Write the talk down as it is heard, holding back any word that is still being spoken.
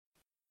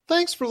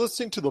Thanks for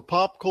listening to the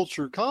Pop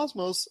Culture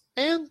Cosmos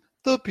and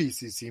the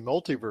PCC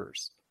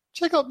Multiverse.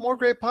 Check out more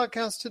great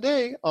podcasts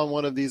today on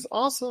one of these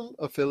awesome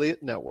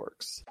affiliate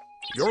networks.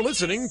 You're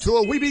listening to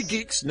a Weeby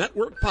Geeks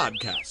Network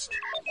podcast.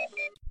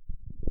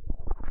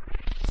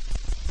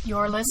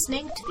 You're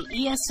listening to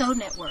the ESO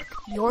Network,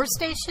 your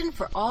station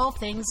for all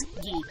things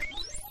geek.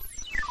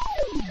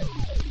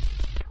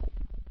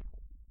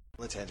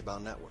 The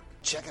Tangibound Network.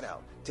 Check it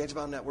out.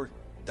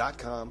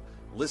 TangiboundNetwork.com.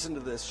 Listen to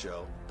this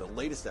show, the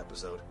latest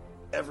episode,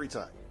 every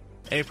time.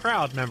 A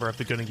proud member of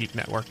the Gonna Geek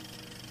Network.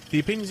 The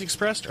opinions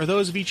expressed are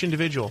those of each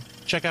individual.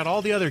 Check out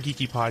all the other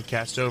geeky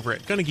podcasts over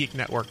at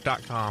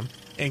GonnaGeekNetwork.com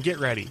and get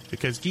ready,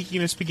 because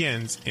geekiness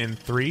begins in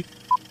 3,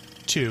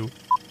 2,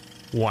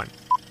 1.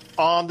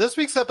 On this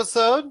week's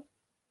episode,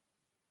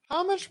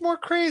 how much more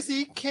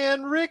crazy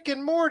can Rick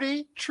and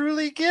Morty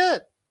truly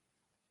get?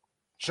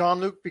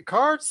 Jean-Luc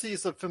Picard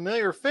sees a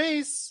familiar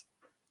face,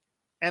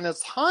 and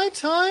it's high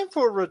time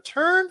for a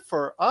return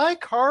for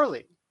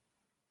iCarly.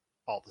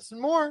 All this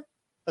and more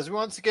as we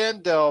once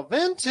again delve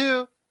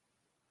into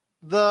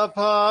the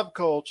pop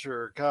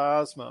culture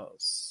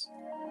cosmos.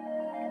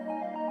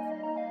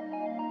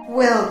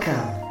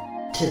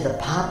 Welcome to the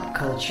Pop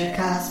Culture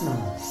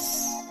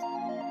Cosmos.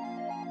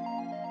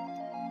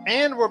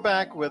 And we're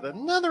back with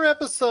another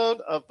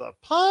episode of the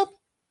Pop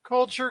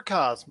Culture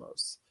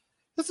Cosmos.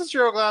 This is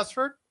Gerald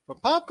Glassford from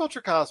Pop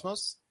Culture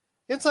Cosmos,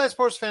 Inside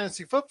Sports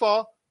Fantasy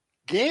Football,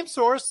 Game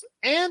Source,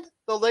 and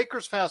the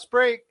Lakers Fast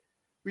Break.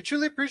 We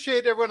truly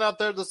appreciate everyone out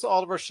there listening to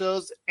all of our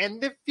shows.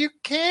 And if you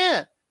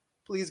can,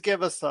 please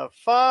give us a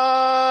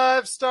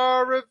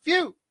 5-star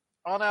review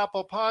on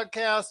Apple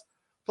Podcasts.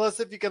 Plus,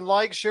 if you can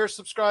like, share,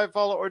 subscribe,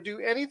 follow, or do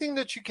anything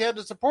that you can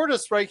to support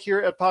us right here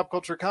at Pop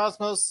Culture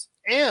Cosmos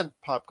and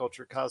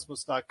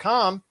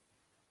PopCultureCosmos.com,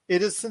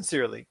 it is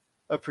sincerely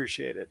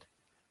appreciated.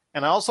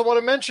 And I also want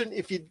to mention,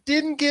 if you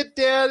didn't get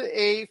Dad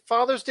a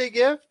Father's Day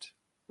gift,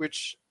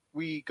 which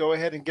we go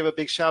ahead and give a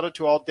big shout out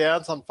to all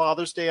dads on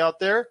Father's Day out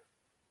there,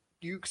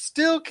 you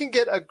still can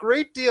get a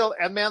great deal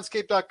at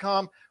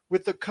Manscaped.com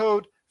with the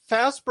code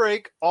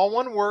FASTBREAK, all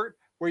one word,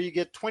 where you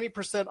get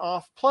 20%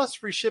 off plus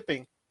free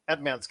shipping at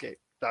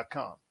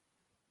Manscaped.com.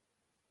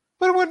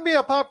 But it wouldn't be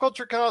a Pop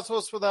Culture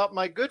Cosmos without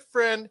my good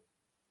friend.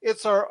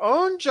 It's our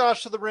own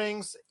Josh of the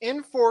Rings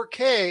in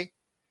 4K.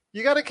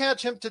 You got to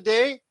catch him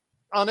today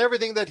on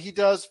everything that he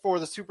does for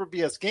the Super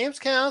BS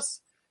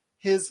Gamescast,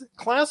 his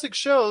classic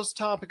shows,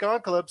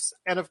 Topicocalypse,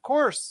 and of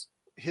course,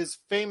 his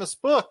famous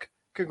book,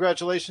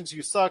 Congratulations,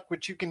 You Suck,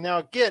 which you can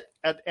now get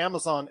at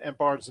Amazon and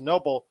Barnes &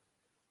 Noble.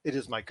 It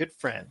is my good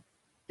friend.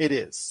 It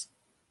is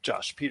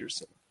Josh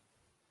Peterson.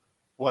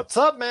 What's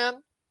up,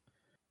 man?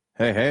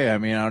 Hey, I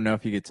mean, I don't know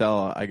if you could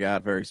tell, I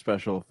got a very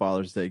special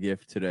Father's Day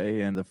gift today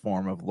in the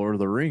form of Lord of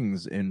the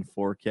Rings in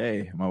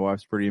 4K. My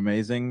wife's pretty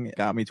amazing.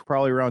 Got me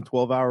probably around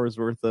 12 hours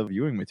worth of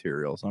viewing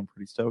material, so I'm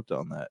pretty stoked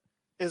on that.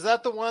 Is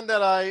that the one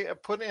that I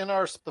put in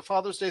the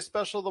Father's Day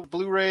special, the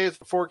Blu-ray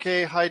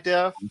 4K high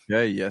def?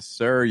 Okay, yes,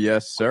 sir.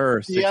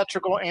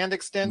 Theatrical and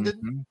extended?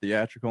 Mm-hmm.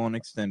 Theatrical and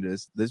extended.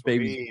 This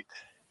baby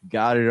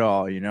got it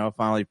all,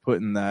 finally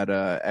putting that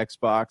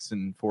Xbox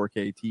and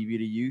 4K TV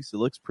to use. It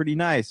looks pretty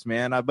nice,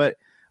 man. But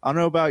I don't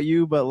know about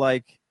you, but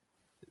like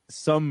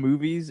some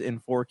movies in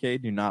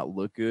 4K do not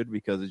look good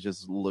because it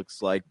just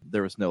looks like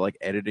there was no like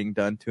editing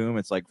done to them.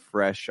 It's like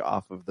fresh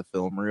off of the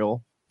film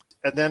reel.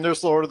 And then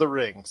there's Lord of the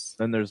Rings.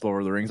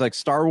 Like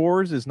Star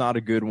Wars is not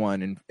a good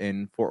one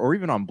or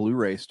even on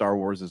Blu-ray. Star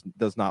Wars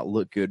does not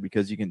look good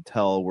because you can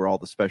tell where all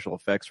the special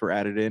effects were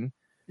added in.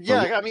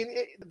 Yeah, I mean,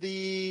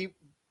 the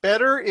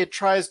better it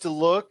tries to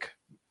look,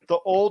 the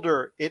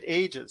older it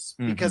ages,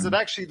 because it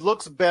actually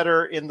looks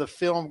better in the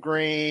film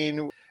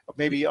grain,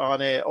 maybe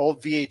on an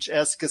old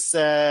VHS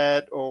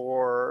cassette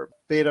or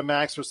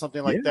Betamax or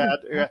something like that.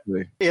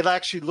 Exactly. It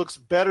actually looks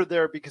better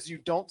there because you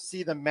don't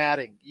see the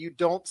matting. You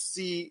don't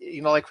see,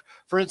 like,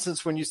 for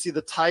instance, when you see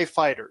the TIE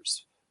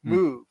fighters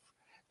move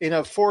in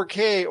a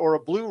 4K or a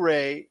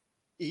Blu-ray,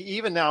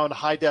 even now in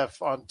high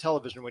def on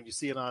television, when you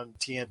see it on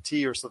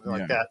TNT or something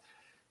like that,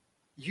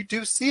 you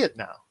do see it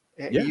now.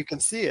 Yeah. You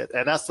can see it.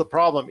 And that's the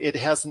problem. It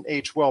hasn't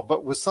aged well.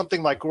 But with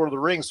something like Lord of the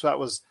Rings, that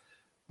was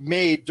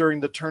made during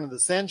the turn of the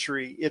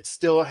century, it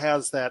still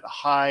has that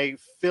high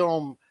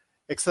film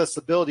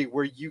accessibility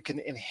where you can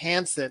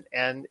enhance it,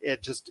 and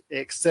it just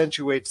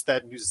accentuates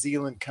that New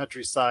Zealand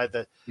countryside,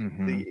 that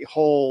the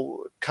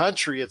whole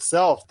country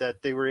itself,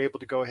 that they were able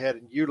to go ahead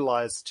and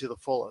utilize to the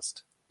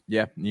fullest.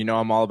 Yeah,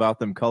 I'm all about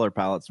them color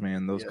palettes,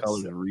 man. Those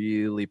colors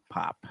really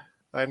pop.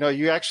 I know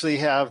you actually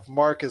have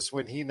Marcus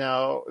when he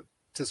now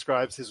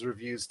describes his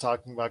reviews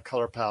talking about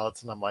color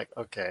palettes, and I'm like,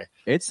 okay,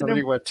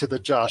 somebody went to the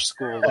Josh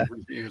school of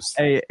reviews.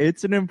 Hey,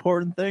 it's an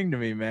important thing to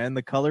me, man.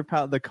 The color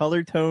palette, the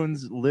color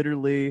tones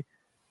literally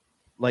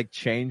like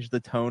change the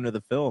tone of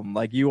the film.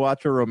 Like you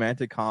watch a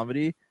romantic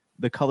comedy,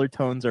 the color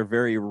tones are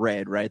very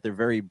red, right? They're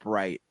very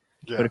bright.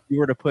 Yeah. But if you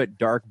were to put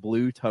dark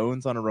blue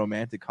tones on a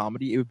romantic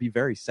comedy, it would be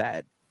very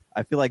sad.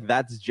 I feel like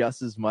that's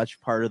just as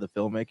much part of the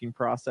filmmaking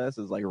process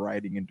as like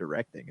writing and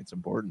directing. It's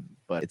important,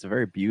 but it's a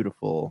very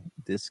beautiful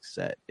disc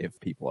set if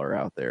people are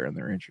out there and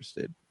they're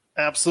interested.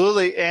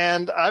 Absolutely.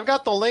 And I've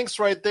got the links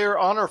right there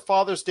on our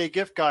Father's Day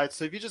gift guide.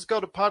 So if you just go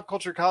to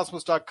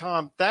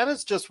popculturecosmos.com, that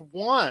is just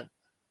one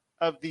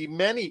of the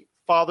many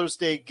Father's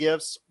Day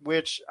gifts,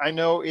 which I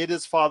know it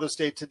is Father's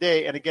Day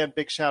today. And again,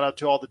 big shout out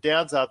to all the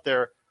dads out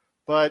there.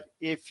 But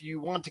if you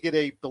want to get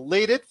a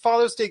belated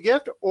Father's Day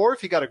gift, or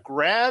if you got a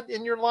grad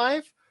in your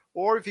life,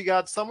 or if you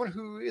got someone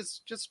who is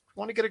just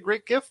want to get a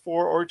great gift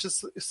for, or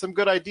just some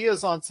good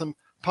ideas on some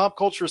pop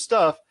culture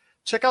stuff,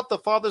 check out the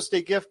Father's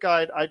Day gift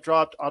guide I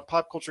dropped on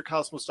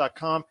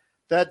popculturecosmos.com.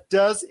 That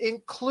does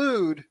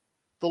include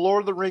the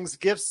Lord of the Rings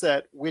gift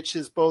set, which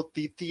is both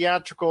the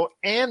theatrical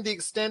and the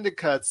extended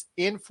cuts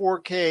in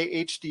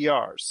 4K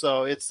HDR.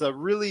 So it's a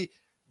really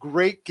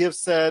great gift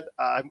set.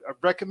 I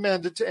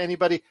recommend it to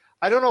anybody.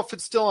 I don't know if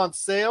it's still on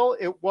sale.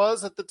 It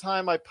was at the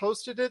time I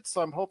posted it,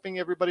 so I'm hoping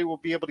everybody will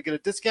be able to get a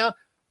discount.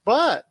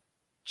 But,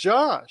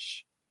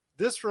 Josh,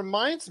 this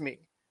reminds me,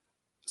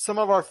 some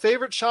of our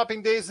favorite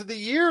shopping days of the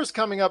year is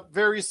coming up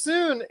very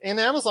soon in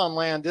Amazon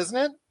land, isn't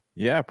it?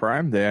 Yeah,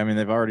 Prime Day. I mean,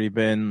 they've already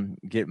been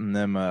getting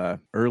them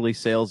early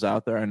sales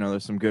out there. I know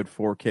there's some good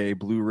 4K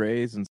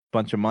Blu-rays and a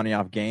bunch of money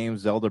off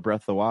games. Zelda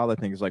Breath of the Wild, I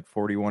think, is like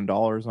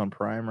 $41 on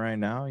Prime right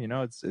now. You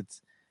know,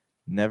 it's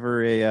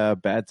never a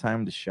bad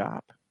time to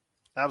shop.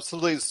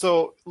 Absolutely.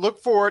 So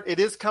look for it. It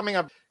is coming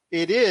up.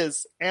 It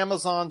is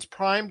Amazon's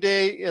Prime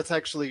Day. It's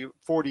actually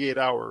 48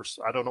 hours.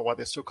 I don't know why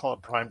they still call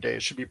it Prime Day.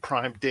 It should be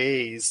Prime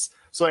Days.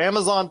 So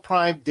Amazon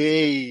Prime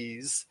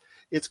Days.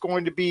 It's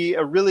going to be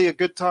really a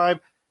good time.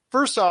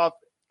 First off,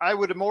 I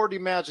would already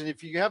imagine,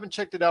 if you haven't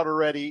checked it out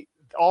already,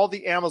 all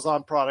the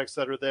Amazon products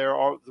that are there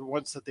are the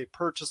ones that they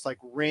purchase, like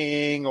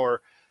Ring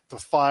or the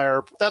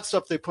Fire. That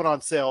stuff they put on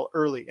sale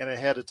early and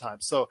ahead of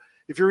time. So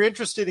if you're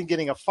interested in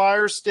getting a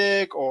Fire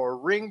Stick or a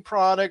Ring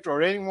product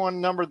or any one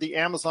number of the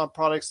Amazon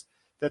products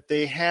that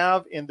they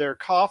have in their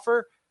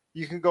coffer,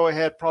 you can go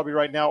ahead probably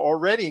right now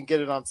already and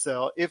get it on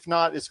sale. If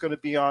not, it's going to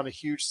be on a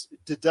huge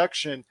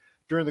deduction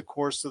during the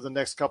course of the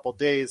next couple of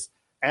days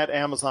at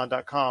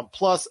Amazon.com,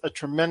 plus a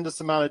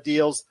tremendous amount of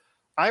deals.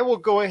 I will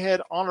go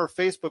ahead on our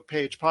Facebook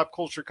page, Pop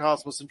Culture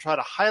Cosmos, and try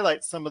to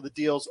highlight some of the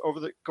deals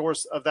over the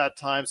course of that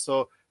time.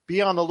 So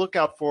be on the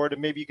lookout for it,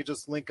 and maybe you could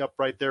just link up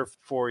right there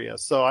for you.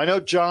 So I know,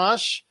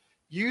 Josh,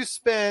 you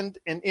spend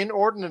an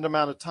inordinate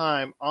amount of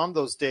time on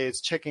those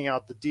days checking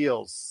out the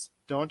deals,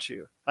 don't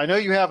you? I know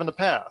you have in the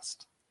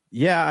past.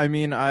 Yeah, I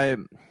mean, I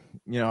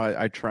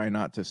try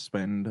not to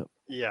spend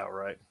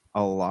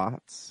a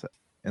lot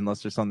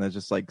unless there's something that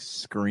just like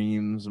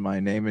screams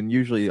my name, and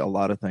usually a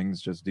lot of things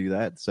just do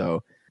that.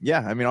 So yeah,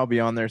 I mean, I'll be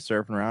on there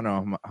surfing around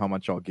on how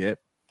much I'll get.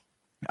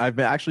 I've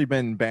actually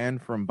been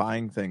banned from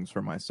buying things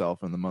for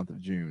myself in the month of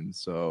June,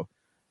 so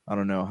I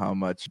don't know how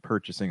much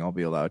purchasing I'll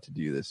be allowed to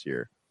do this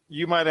year.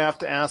 You might have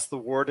to ask the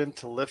warden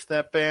to lift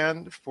that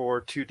ban for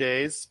 2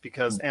 days,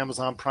 because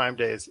Amazon Prime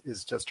Days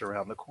is just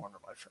around the corner,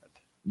 my friend.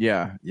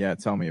 Yeah,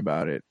 tell me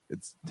about it.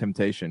 It's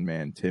temptation,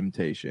 man.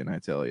 Temptation, I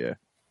tell you.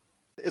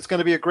 It's going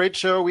to be a great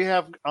show we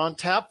have on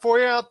tap for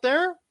you out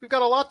there. We've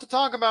got a lot to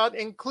talk about,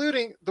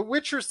 including The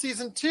Witcher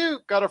Season 2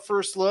 got a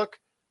first look.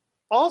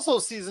 Also,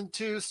 Season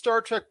 2,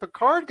 Star Trek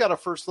Picard got a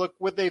first look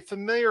with a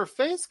familiar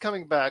face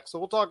coming back. So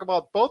we'll talk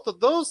about both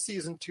of those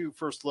Season 2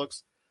 first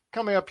looks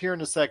coming up here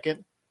in a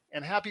second.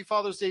 And happy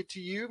Father's Day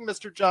to you,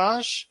 Mr.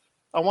 Josh.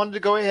 I wanted to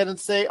go ahead and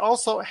say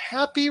also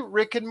happy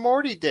Rick and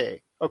Morty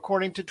Day,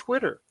 according to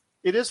Twitter.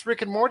 It is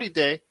Rick and Morty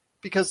Day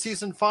because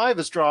Season 5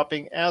 is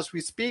dropping as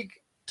we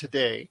speak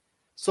today.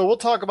 So we'll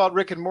talk about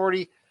Rick and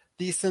Morty,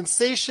 the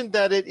sensation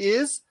that it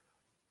is.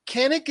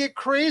 Can it get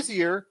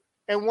crazier?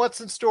 And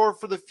what's in store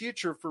for the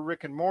future for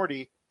Rick and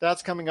Morty?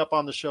 That's coming up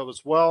on the show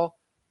as well.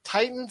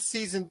 Titans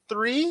Season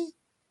 3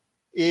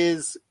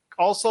 is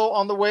also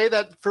on the way.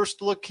 That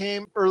first look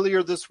came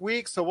earlier this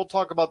week, so we'll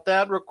talk about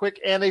that real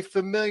quick. And a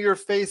familiar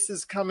face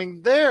is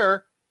coming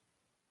there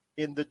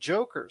in the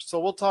Joker. So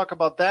we'll talk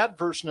about that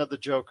version of the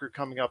Joker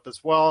coming up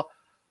as well.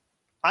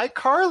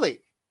 iCarly.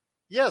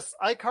 Yes,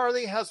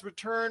 iCarly has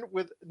returned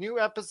with new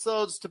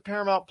episodes to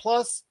Paramount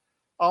Plus.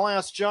 I'll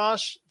ask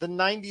Josh, the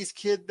 90s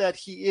kid that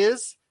he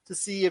is, to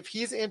see if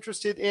he's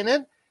interested in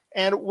it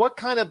and what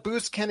kind of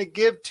boost can it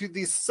give to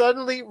the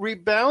suddenly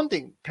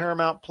rebounding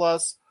Paramount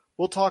Plus.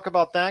 We'll talk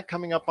about that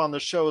coming up on the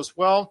show as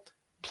well.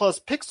 Plus,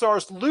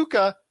 Pixar's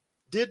Luca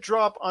did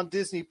drop on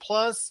Disney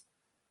Plus.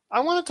 I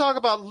want to talk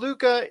about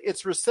Luca,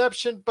 its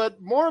reception, but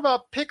more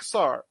about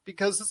Pixar,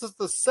 because this is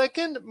the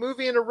second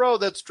movie in a row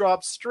that's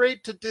dropped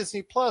straight to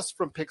Disney Plus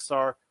from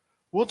Pixar.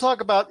 We'll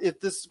talk about if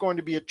this is going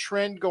to be a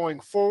trend going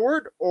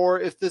forward or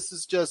if this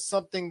is just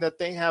something that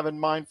they have in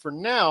mind for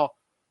now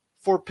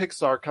for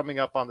Pixar coming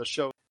up on the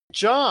show.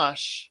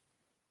 Josh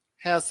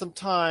has some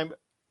time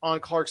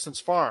on Clarkson's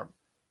Farm.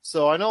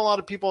 So I know a lot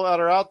of people that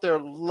are out there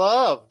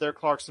love their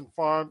Clarkson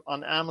Farm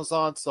on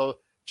Amazon. So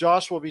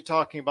Josh will be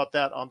talking about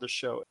that on the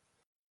show.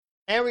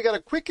 And we got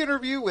a quick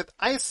interview with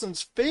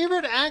Iceland's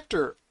favorite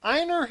actor,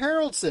 Einar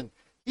Haraldsson.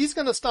 He's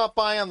going to stop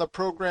by on the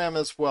program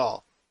as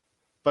well.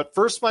 But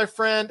first, my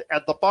friend,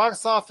 at the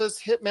box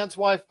office, Hitman's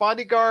Wife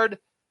Bodyguard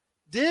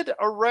did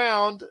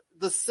around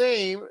the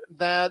same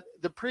that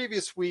the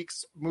previous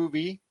week's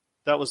movie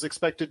that was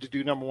expected to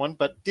do number one,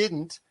 but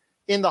didn't.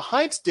 In the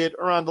Heights did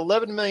around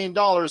 $11 million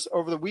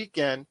over the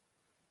weekend.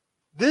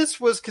 This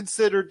was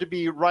considered to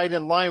be right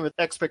in line with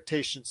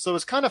expectations. So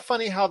it's kind of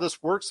funny how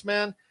this works,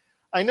 man.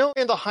 I know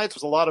In the Heights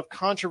was a lot of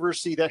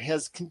controversy that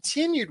has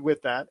continued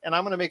with that, and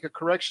I'm going to make a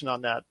correction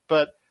on that.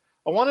 But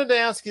I wanted to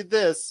ask you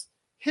this.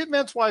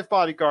 Hitman's Wife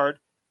Bodyguard,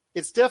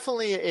 it's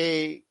definitely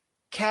a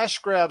cash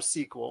grab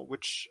sequel,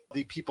 which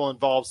the people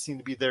involved seem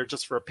to be there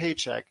just for a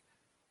paycheck.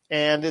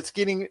 And it's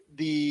getting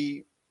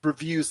the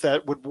reviews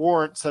that would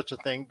warrant such a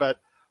thing. But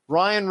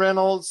Ryan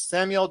Reynolds,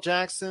 Samuel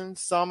Jackson,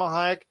 Salma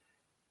Hayek,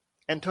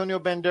 Antonio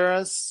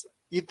Banderas,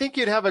 you'd think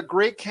you'd have a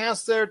great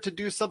cast there to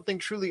do something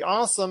truly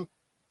awesome.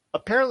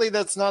 Apparently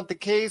that's not the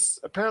case.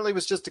 Apparently it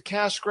was just a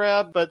cash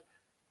grab. But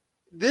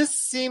this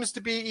seems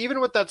to be, even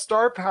with that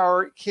star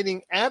power,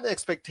 hitting at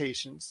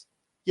expectations.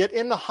 Yet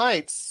In the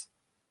Heights,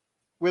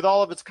 with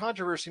all of its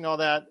controversy and all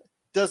that,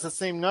 does the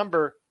same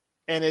number,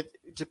 and it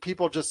to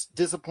people just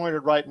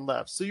disappointed right and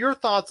left. So your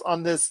thoughts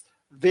on this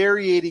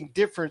varying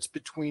difference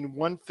between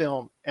one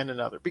film and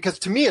another? Because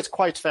to me, it's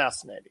quite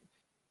fascinating.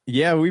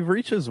 Yeah, we've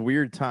reached this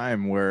weird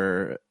time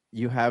where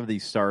you have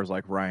these stars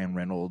like Ryan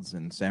Reynolds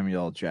and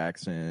Samuel L.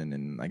 Jackson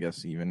and I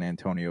guess even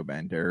Antonio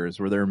Banderas,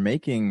 where they're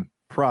making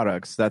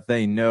products that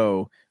they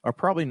know are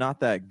probably not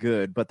that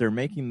good, but they're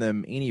making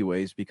them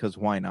anyways because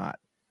why not?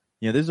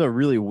 You know, this is a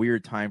really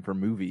weird time for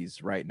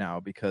movies right now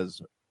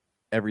because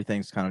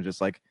everything's kind of just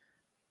like,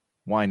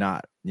 why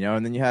not? You know,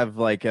 and then you have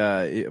like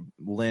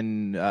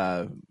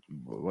Lin-Manuel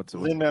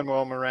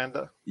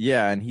Miranda.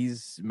 Yeah, and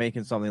he's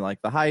making something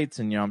like The Heights,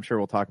 and you know, I'm sure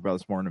we'll talk about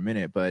this more in a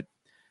minute, but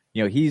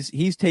you know,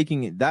 he's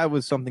taking, that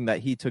was something that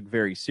he took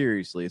very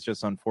seriously. It's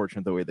just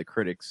unfortunate the way the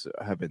critics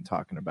have been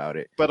talking about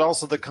it. But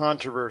also the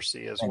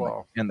controversy as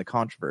well. And the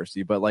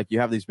controversy. But like you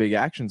have these big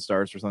action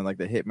stars for something like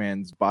The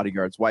Hitman's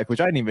Bodyguard's Wife, which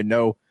I didn't even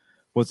know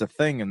was a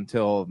thing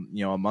until,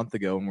 you know, a month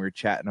ago when we were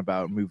chatting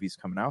about movies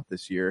coming out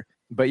this year.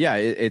 But yeah,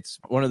 it's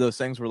one of those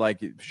things where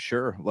like,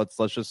 sure, let's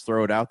just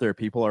throw it out there.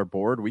 People are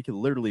bored. We can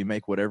literally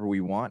make whatever we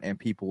want and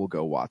people will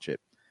go watch it.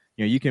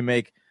 You know, you can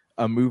make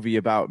a movie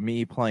about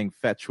me playing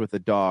fetch with a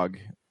dog,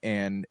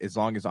 and as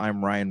long as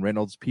I'm Ryan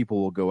Reynolds,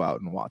 people will go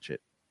out and watch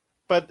it.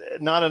 But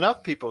not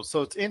enough people.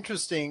 So it's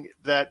interesting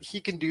that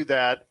he can do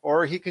that,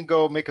 or he can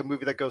go make a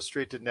movie that goes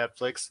straight to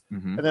Netflix.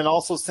 Mm-hmm. And then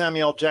also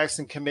Samuel L.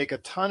 Jackson can make a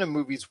ton of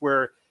movies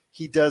where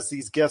he does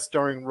these guest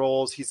starring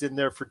roles. He's in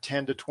there for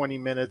 10 to 20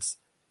 minutes.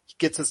 He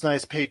gets this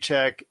nice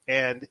paycheck,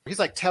 and he's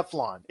like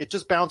Teflon. It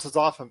just bounces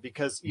off him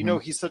because, you know,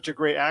 he's such a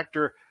great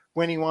actor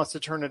when he wants to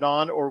turn it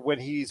on or when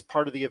he's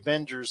part of the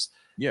Avengers.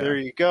 Yeah. There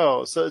you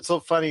go. So it's so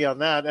funny on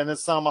that. And then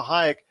Salma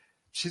Hayek,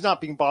 she's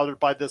not being bothered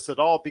by this at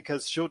all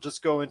because she'll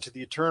just go into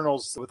the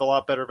Eternals with a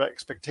lot better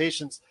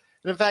expectations.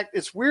 And in fact,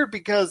 it's weird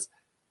because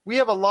we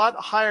have a lot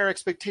higher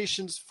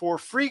expectations for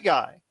Free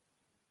Guy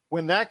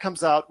when that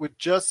comes out with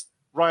just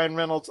Ryan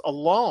Reynolds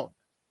alone.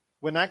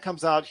 When that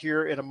comes out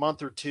here in a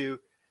month or two,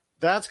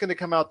 that's going to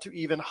come out to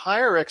even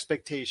higher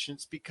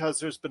expectations because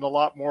there's been a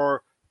lot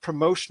more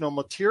promotional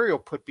material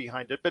put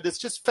behind it. But it's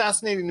just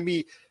fascinating to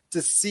me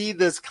to see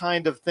this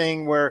kind of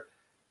thing where,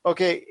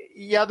 okay,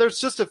 yeah, there's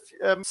just a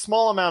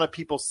small amount of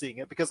people seeing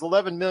it because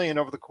 11 million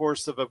over the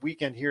course of a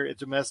weekend here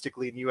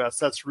domestically in the U.S.,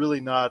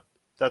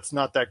 that's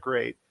not that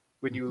great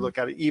when you look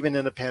at it, even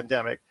in a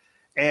pandemic.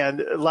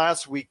 And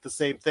last week, the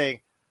same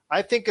thing.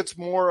 I think it's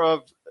more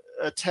of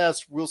a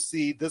test we'll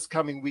see this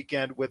coming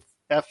weekend with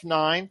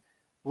F9.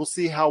 We'll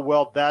see how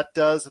well that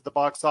does at the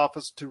box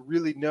office to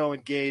really know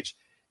and gauge.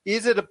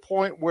 Is it a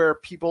point where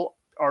people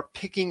are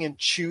picking and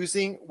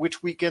choosing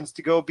which weekends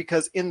to go?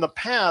 Because in the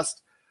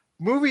past,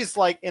 movies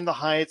like In the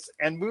Heights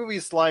and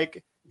movies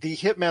like The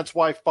Hitman's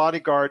Wife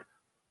Bodyguard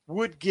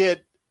would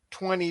get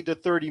 20 to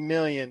 30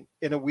 million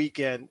in a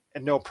weekend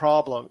and no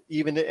problem.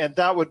 And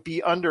that would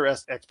be under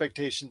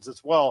expectations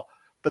as well.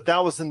 But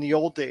that was in the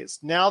old days.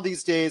 Now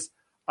these days,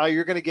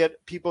 you're going to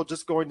get people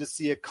just going to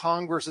see a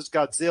Kong versus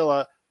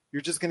Godzilla.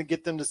 You're just going to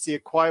get them to see A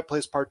Quiet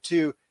Place Part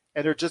 2,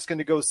 and they're just going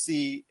to go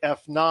see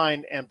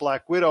F9 and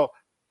Black Widow,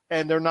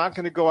 and they're not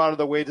going to go out of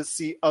the way to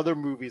see other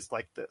movies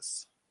like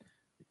this.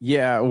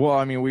 Yeah, well,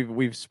 I mean,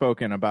 we've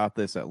spoken about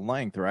this at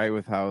length, right,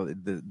 with how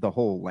the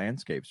whole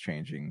landscape's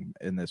changing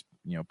in this,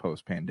 you know,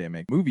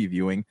 post-pandemic movie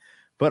viewing.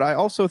 But I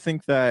also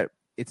think that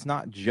it's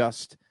not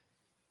just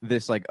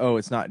this like, oh,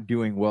 it's not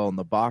doing well in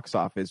the box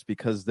office,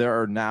 because there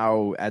are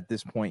now at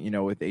this point, you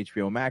know, with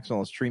HBO Max and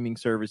all the streaming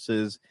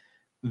services,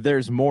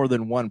 there's more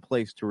than one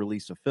place to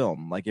release a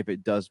film. Like if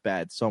it does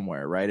bad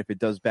somewhere, right? If it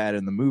does bad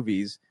in the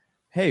movies,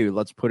 hey,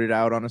 let's put it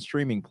out on a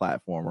streaming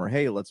platform, or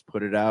hey, let's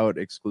put it out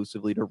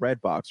exclusively to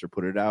Redbox, or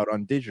put it out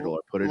on digital,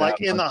 or put it like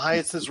out In the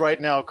Heights is right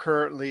now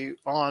currently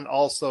on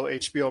also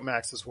HBO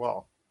Max as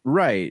well.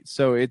 Right.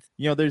 So it's,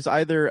 you know, there's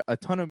either a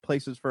ton of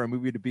places for a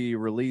movie to be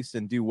released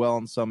and do well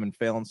in some and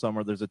fail in some,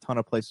 or there's a ton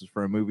of places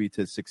for a movie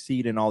to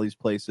succeed in all these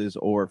places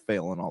or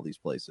fail in all these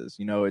places.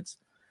 You know, it's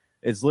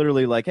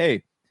literally like,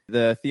 hey,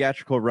 the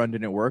theatrical run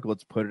didn't work,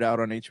 let's put it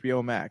out on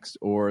HBO Max,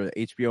 or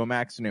HBO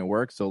Max didn't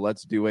work, so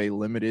let's do a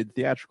limited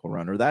theatrical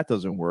run, or that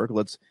doesn't work,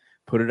 let's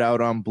put it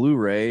out on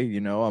Blu-ray,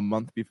 a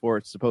month before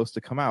it's supposed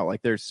to come out.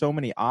 Like, there's so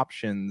many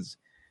options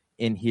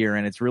in here,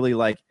 and it's really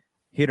like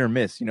hit or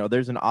miss.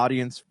 There's an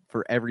audience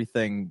for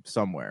everything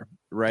somewhere,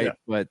 right? Yeah.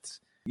 But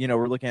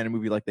we're looking at a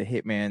movie like The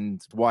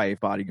Hitman's Wife,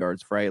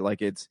 Bodyguards, right?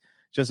 Like, it's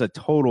just a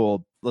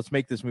total, let's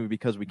make this movie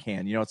because we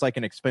can. It's like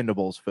an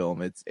Expendables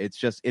film. It's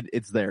just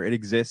it's there. It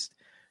exists.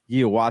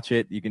 You watch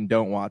it, you can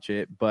don't watch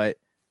it, but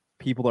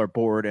people are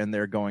bored and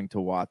they're going to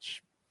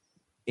watch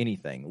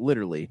anything,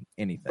 literally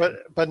anything.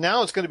 But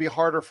now it's going to be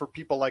harder for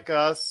people like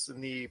us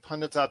and the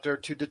pundits out there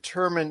to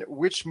determine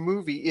which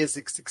movie is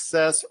a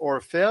success or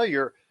a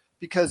failure,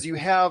 because you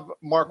have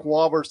Mark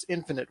Wahlberg's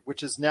Infinite,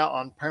 which is now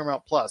on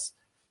Paramount Plus.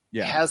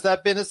 Yeah. Has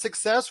that been a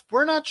success?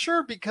 We're not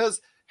sure,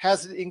 because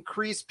has it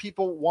increased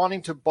people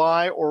wanting to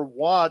buy or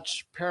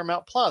watch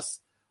Paramount Plus?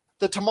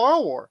 The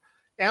Tomorrow War.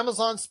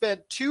 Amazon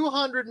spent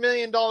 $200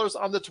 million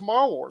on the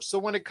Tomorrow War. So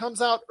when it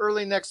comes out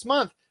early next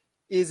month,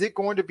 is it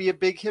going to be a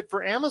big hit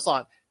for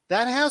Amazon?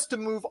 That has to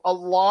move a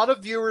lot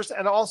of viewers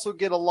and also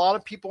get a lot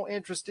of people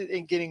interested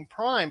in getting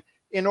Prime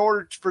in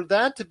order for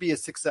that to be a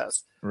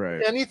success.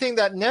 Right. Anything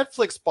that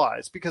Netflix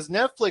buys, because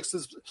Netflix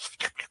is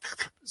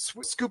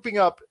scooping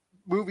up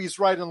movies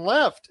right and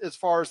left as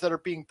far as that are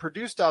being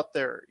produced out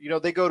there.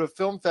 They go to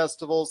film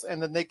festivals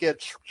and then they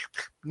get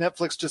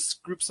Netflix just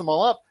scoops them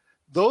all up.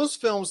 Those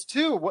films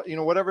too,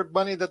 whatever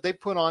money that they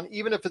put on,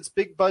 even if it's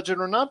big budget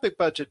or not big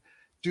budget,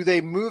 do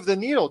they move the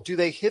needle? Do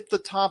they hit the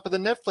top of the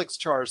Netflix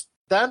charts?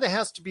 That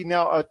has to be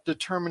now a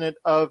determinant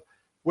of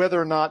whether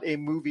or not a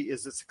movie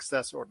is a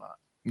success or not.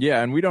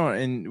 Yeah, and we don't,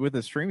 and with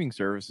the streaming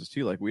services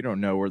too, like, we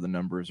don't know where the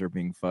numbers are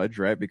being fudged,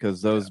 right?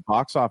 Because those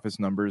box office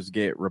numbers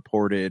get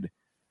reported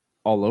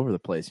all over the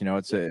place.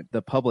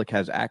 The public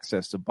has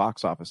access to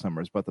box office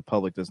numbers, but the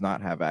public does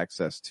not have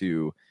access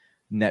to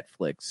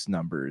Netflix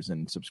numbers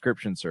and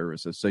subscription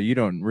services. So you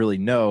don't really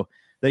know.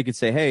 They could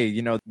say,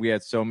 hey, we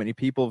had so many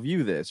people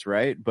view this,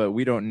 right? But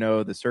we don't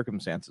know the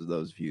circumstances of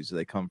those views.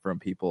 They come from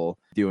people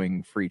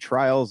doing free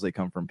trials. They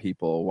come from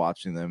people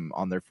watching them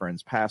on their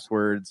friends'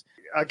 passwords.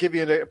 I'll give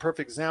you a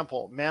perfect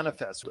example.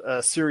 Manifest,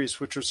 a series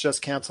which was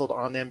just canceled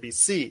on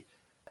NBC.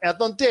 At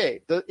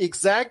the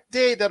exact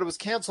day that it was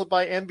canceled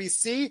by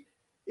NBC,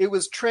 it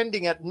was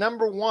trending at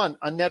number 1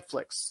 on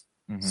Netflix.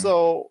 Mm-hmm.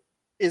 So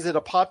is it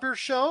a popular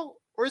show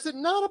or is it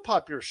not a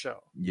popular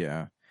show?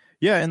 Yeah.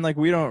 Yeah, and like,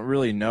 we don't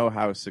really know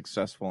how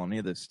successful any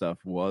of this stuff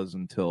was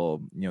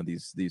until,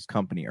 these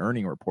company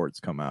earning reports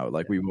come out.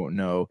 Like, we won't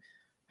know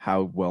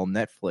how well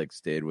Netflix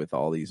did with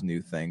all these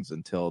new things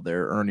until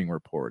their earning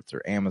reports,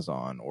 or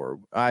Amazon, or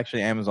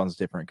actually Amazon's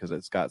different because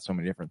it's got so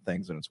many different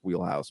things in its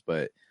wheelhouse.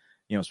 But,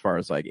 as far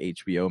as like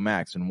HBO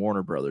Max and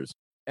Warner Brothers,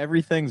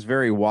 everything's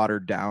very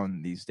watered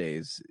down these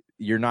days.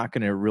 You're not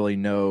going to really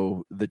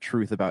know the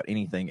truth about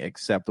anything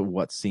except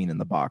what's seen in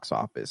the box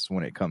office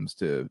when it comes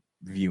to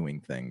viewing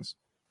things.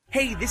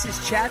 Hey, this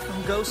is Chad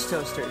from Ghost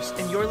Toasters,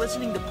 and you're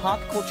listening to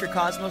Pop Culture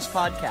Cosmos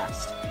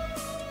Podcast.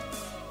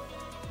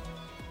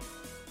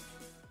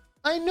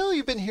 I know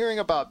you've been hearing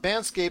about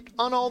Manscaped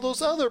on all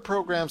those other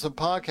programs and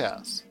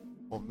podcasts.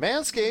 Well,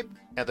 Manscaped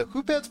and the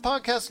Hoopheads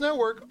Podcast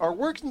Network are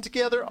working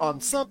together on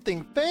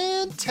something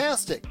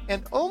fantastic.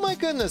 And oh my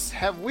goodness,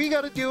 have we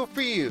got a deal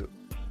for you.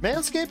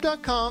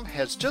 Manscaped.com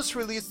has just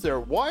released their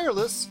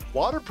wireless,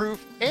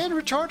 waterproof, and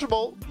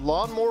rechargeable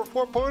Lawnmower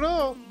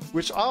 4.0,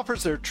 which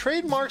offers their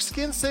trademark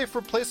skin-safe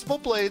replaceable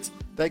blades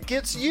that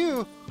gets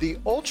you the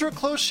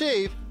ultra-close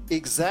shave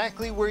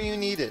exactly where you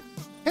need it.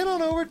 Head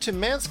on over to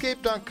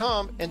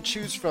Manscaped.com and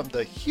choose from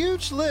the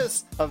huge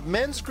list of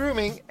men's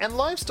grooming and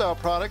lifestyle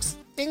products,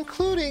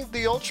 including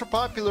the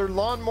ultra-popular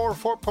Lawnmower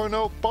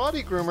 4.0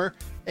 body groomer,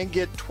 and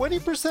get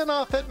 20%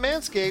 off at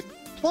Manscaped,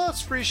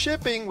 plus free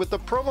shipping with the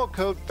promo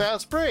code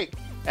FASTBREAK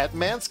at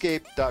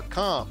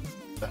Manscaped.com.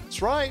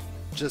 That's right,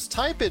 just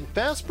type in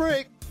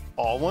FASTBREAK,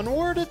 all one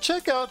word at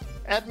checkout,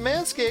 at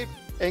Manscaped,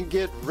 and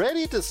get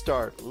ready to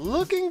start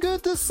looking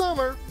good this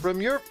summer from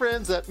your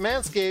friends at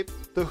Manscaped,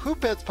 the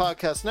Hoopheads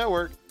Podcast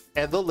Network,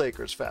 and the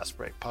Lakers Fast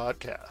Break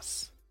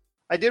Podcasts.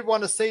 I did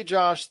want to say,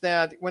 Josh,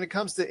 that when it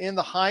comes to In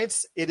the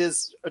Heights, it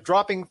is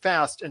dropping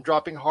fast and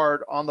dropping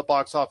hard on the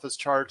box office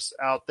charts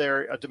out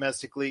there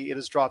domestically. It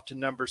has dropped to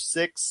number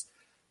 6.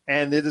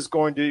 And it is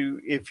going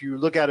to, if you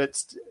look at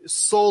it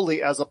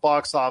solely as a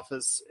box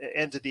office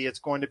entity, it's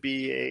going to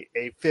be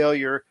a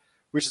failure,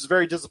 which is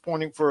very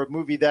disappointing for a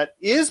movie that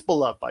is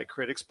beloved by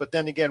critics. But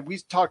then again, we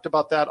talked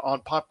about that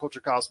on Pop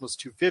Culture Cosmos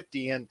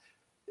 250 and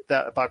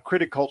that about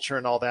critic culture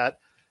and all that.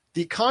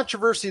 The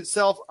controversy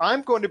itself,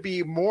 I'm going to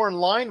be more in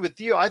line with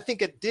you. I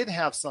think it did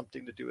have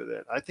something to do with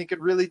it. I think it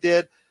really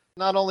did.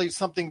 Not only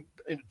something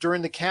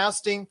during the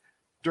casting,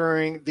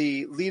 during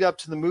the lead up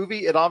to the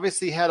movie, it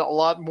obviously had a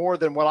lot more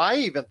than what I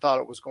even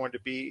thought it was going to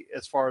be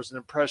as far as an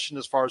impression,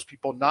 as far as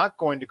people not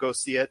going to go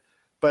see it.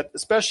 But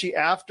especially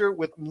after,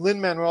 with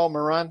Lin-Manuel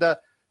Miranda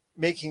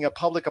making a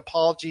public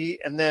apology,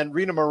 and then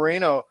Rita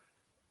Moreno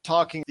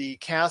talking the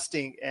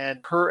casting, and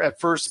her at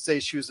first say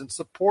she was in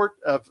support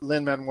of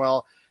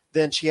Lin-Manuel,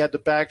 then she had to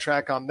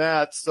backtrack on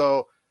that.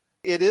 So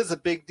it is a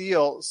big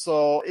deal.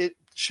 So it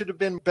should have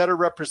been better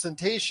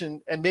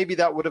representation, and maybe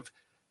that would have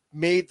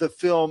made the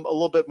film a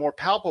little bit more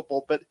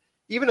palpable. But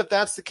even if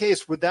that's the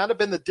case, would that have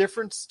been the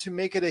difference to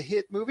make it a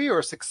hit movie or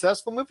a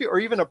successful movie or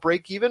even a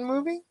break-even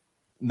movie?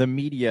 The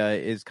media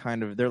is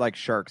kind of, they're like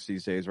sharks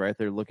these days, right?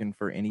 They're looking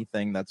for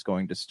anything that's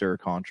going to stir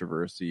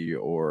controversy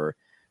or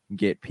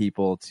get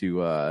people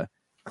to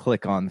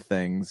click on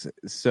things.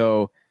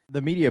 So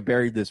the media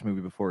buried this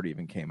movie before it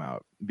even came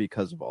out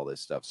because of all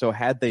this stuff. So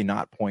had they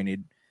not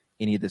pointed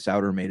any of this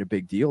out or made a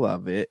big deal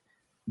of it,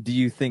 do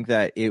you think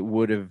that it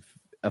would have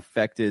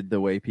affected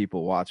the way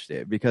people watched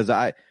it? Because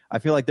I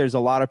feel like there's a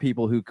lot of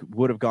people who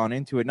would have gone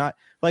into it, not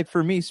like,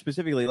 for me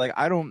specifically, like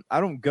I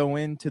don't go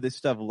into this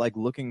stuff like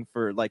looking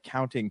for, like,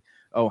 counting,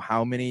 oh,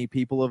 how many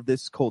people of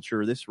this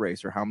culture, this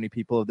race, or how many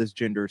people of this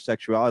gender,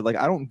 sexuality. Like,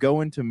 I don't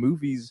go into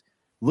movies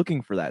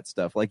looking for that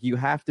stuff. Like, you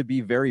have to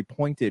be very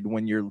pointed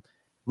when you're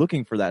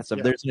looking for that stuff.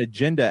 Yeah. There's an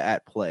agenda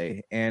at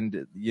play,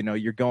 and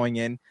you're going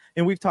in,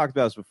 and we've talked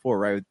about this before,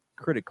 right? With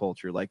critic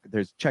culture, like,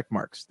 there's check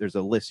marks, there's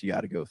a list you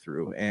got to go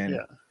through, and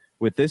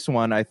with this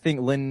one, I think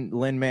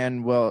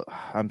Lin-Manuel,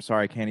 I'm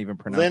sorry, I can't even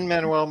pronounce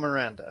Lin-Manuel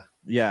Miranda.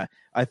 Yeah,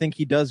 I think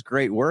he does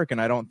great work, and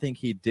I don't think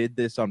he did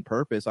this on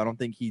purpose. I don't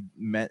think he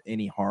meant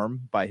any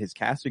harm by his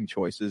casting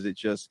choices.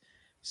 It's just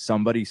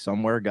somebody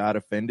somewhere got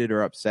offended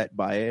or upset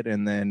by it,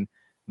 and then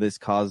this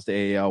caused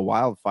a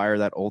wildfire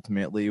that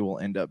ultimately will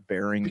end up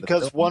burying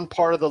because the film. One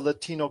part of the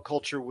Latino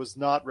culture was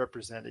not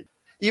represented.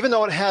 Even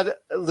though it had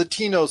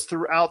Latinos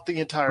throughout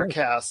the entire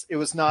cast, it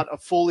was not a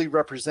fully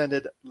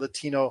represented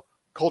Latino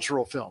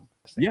cultural film.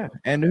 Yeah,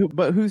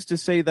 but who's to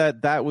say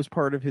that that was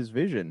part of his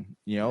vision?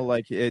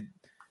 Like, it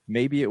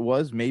maybe it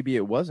was, maybe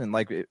it wasn't.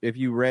 Like, if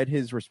you read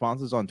his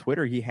responses on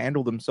Twitter, he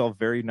handled himself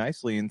very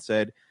nicely and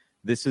said,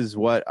 this is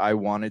what I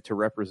wanted to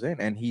represent,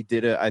 and he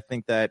did it. I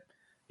think that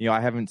I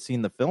haven't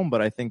seen the film,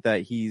 but I think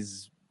that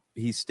he's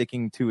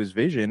sticking to his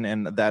vision,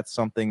 and that's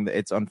something that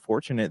it's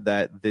unfortunate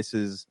that this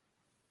is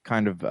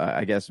kind of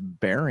I guess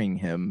burying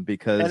him,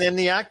 because and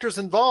the actors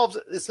involved,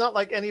 it's not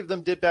like any of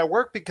them did bad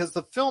work, because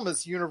the film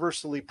is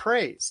universally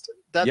praised.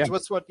 That's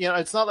what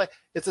it's not like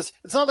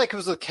it's not like it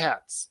was with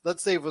Cats.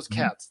 Let's say it was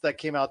Cats that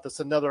came out.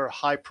 That's another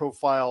high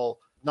profile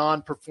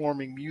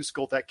non-performing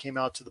musical that came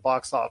out to the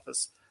box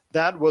office.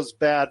 That was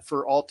bad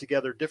for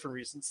altogether different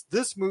reasons.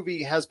 This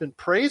movie has been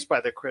praised by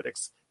the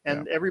critics,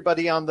 and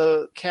everybody on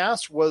the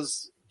cast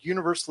was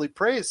universally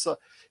praised. So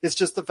it's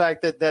just the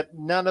fact that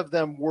none of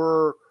them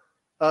were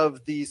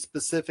of the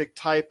specific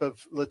type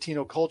of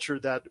Latino culture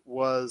that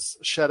was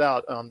shut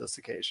out on this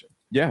occasion.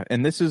 Yeah,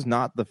 and this is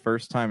not the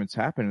first time it's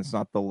happened. It's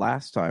not the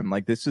last time.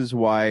 Like, this is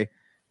why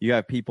you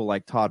have people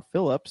like Todd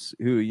Phillips,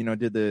 who,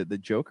 did the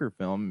Joker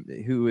film,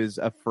 who is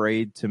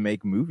afraid to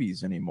make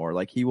movies anymore.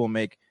 Like, he will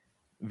make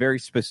very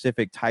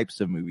specific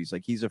types of movies.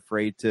 Like, he's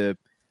afraid to...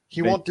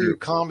 He won't do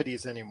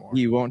comedies anymore.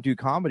 He won't do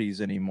comedies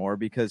anymore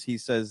because he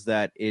says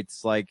that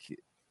it's like...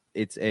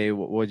 It's a,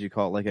 what would you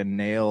call it, like a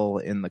nail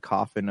in the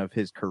coffin of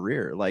his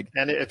career. Like,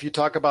 and if you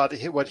talk about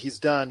what he's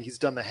done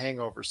the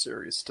Hangover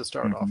series to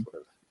start off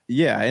with.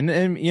 Yeah, and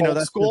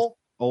that's school.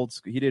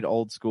 He did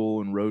Old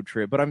School and Road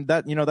Trip, but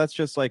that's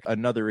just like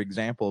another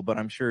example. But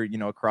I'm sure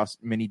across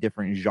many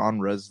different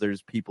genres,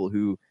 there's people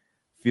who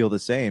feel the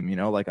same.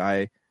 Like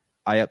I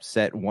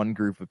upset one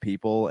group of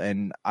people,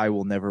 and I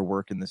will never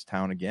work in this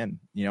town again.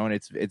 And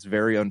it's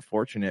very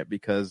unfortunate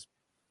because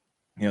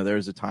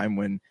there's a time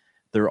when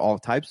there are all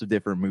types of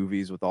different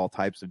movies with all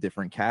types of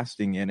different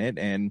casting in it,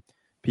 and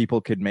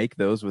people could make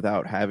those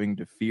without having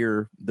to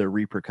fear the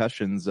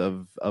repercussions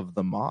of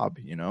the mob,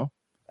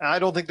 I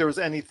don't think there was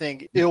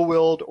anything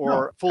ill-willed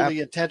or fully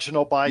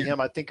intentional by him.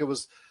 I think it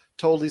was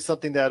totally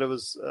something that it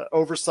was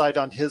oversight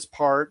on his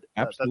part,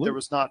 that there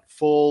was not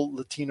full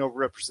Latino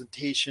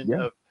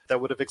representation that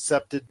would have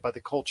accepted by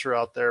the culture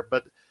out there.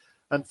 But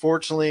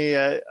unfortunately,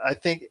 I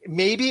think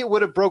maybe it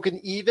would have broken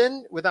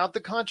even without the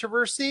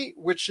controversy,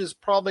 which is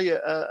probably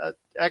a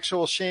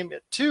actual shame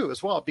too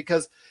as well,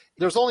 because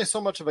there's only so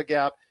much of a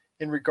gap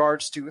in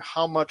regards to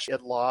how much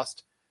it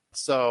lost.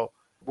 So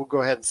we'll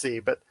go ahead and see.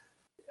 But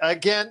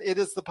again, it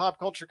is the Pop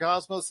Culture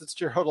Cosmos. It's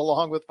Gerald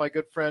along with my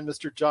good friend,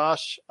 Mr.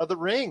 Josh of the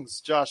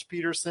Rings, Josh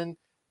Peterson,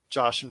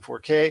 Josh in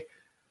 4K.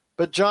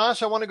 But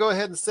Josh, I want to go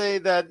ahead and say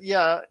that,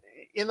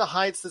 In the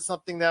Heights is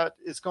something that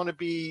is going to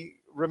be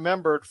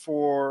remembered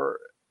for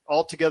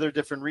altogether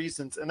different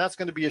reasons, and that's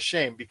going to be a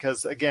shame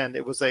because, again,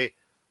 it was a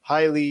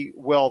highly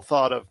well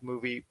thought of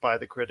movie by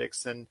the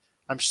critics, and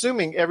I'm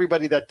assuming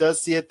everybody that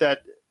does see it,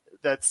 that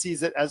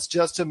sees it as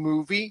just a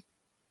movie,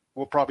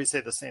 will probably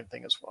say the same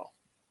thing as well.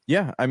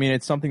 Yeah, I mean,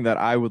 it's something that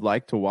I would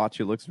like to watch.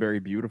 It looks very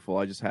beautiful.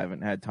 I just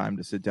haven't had time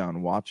to sit down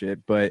and watch it.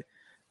 But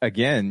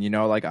again,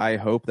 like, I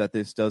hope that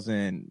this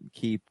doesn't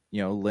keep,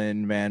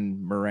 Lin-Manuel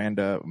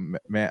Miranda.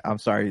 I'm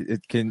sorry,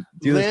 it can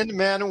do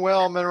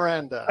Lin-Manuel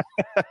Miranda.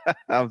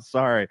 I'm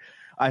sorry.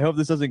 I hope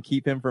this doesn't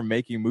keep him from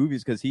making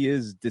movies, because he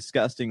is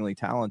disgustingly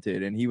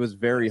talented, and he was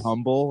very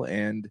humble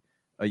and,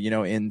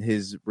 in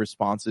his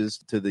responses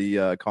to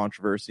the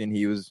controversy, and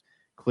he was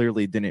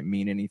clearly didn't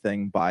mean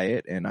anything by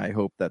it. And I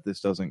hope that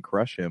this doesn't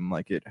crush him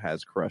like it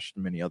has crushed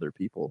many other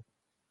people.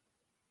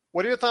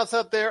 What are your thoughts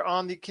out there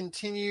on the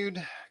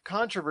continued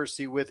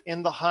controversy with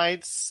In the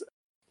Heights?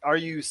 Are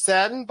you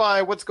saddened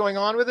by what's going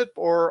on with it,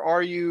 or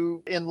are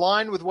you in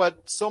line with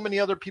what so many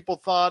other people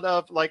thought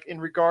of, like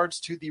in regards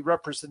to the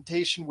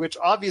representation, which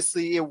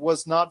obviously it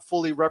was not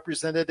fully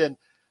represented, and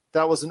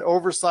that was an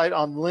oversight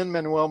on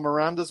Lin-Manuel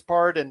Miranda's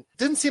part, and it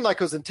didn't seem like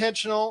it was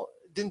intentional,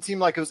 didn't seem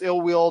like it was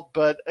ill-willed,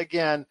 but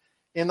again,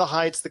 In the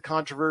Heights, the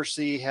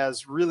controversy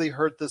has really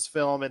hurt this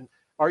film. And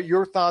are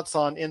your thoughts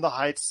on In the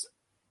Heights?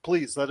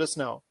 Please let us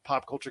know,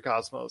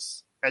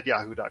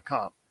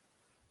 popculturecosmos@yahoo.com.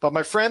 But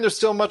my friend, there's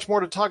still much more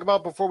to talk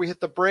about before we hit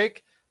the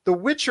break. The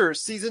Witcher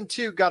Season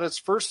 2 got its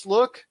first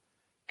look.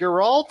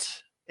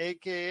 Geralt,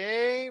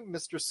 a.k.a.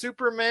 Mr.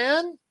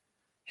 Superman,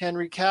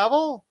 Henry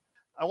Cavill.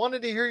 I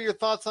wanted to hear your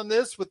thoughts on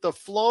this. With the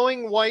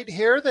flowing white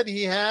hair that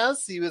he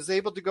has, he was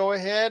able to go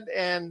ahead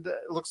and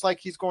it looks like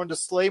he's going to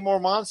slay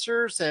more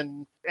monsters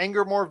and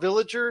anger more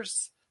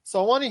villagers.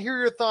 So I want to hear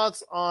your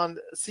thoughts on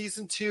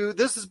Season 2.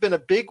 This has been a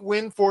big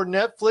win for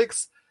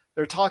Netflix.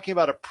 They're talking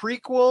about a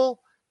prequel.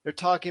 They're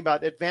talking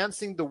about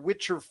advancing the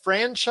Witcher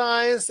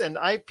franchise and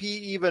IP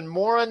even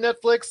more on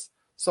Netflix.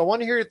 So I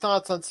want to hear your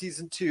thoughts on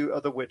Season 2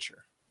 of The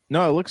Witcher.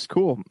 No, it looks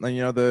cool.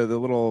 And, the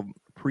little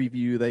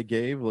preview they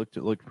gave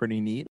looked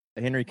pretty neat.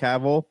 Henry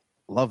Cavill,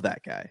 love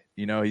that guy.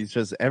 He's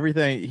just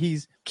everything.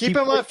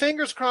 Keeping my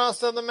fingers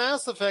crossed on the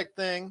Mass Effect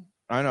thing.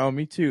 I know,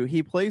 me too.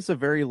 He plays a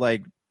very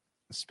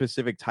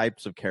specific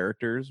types of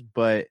characters,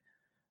 but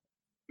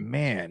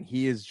man,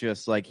 he is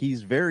just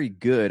he's very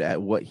good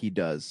at what he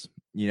does.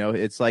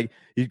 It's like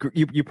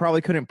you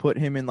probably couldn't put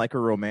him in a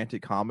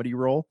romantic comedy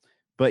role,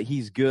 but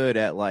he's good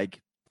at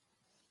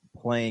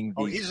playing.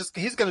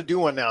 He's going to do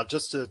one now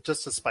just to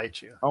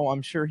spite you. Oh,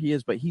 I'm sure he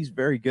is, but he's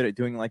very good at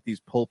doing these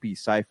pulpy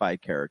sci-fi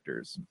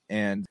characters.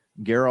 And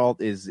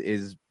Geralt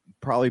is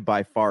probably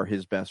by far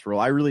his best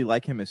role. I really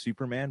like him as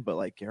Superman, but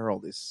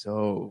Geralt is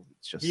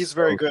he's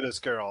very good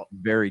as Geralt.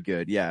 Very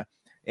good, yeah.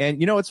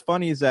 And what's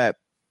funny is that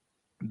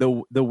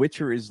the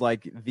Witcher is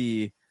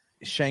the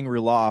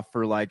Shangri-La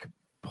for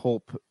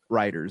pulp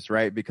writers,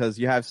 right? Because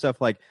you have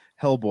stuff like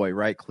Hellboy,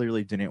 right?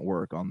 Clearly didn't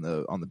work on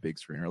the big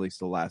screen, or at least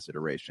the last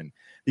iteration.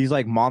 These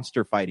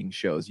monster fighting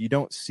shows, you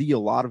don't see a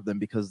lot of them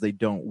because they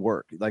don't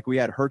work. We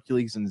had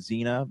Hercules and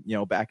Xena,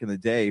 back in the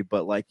day,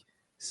 but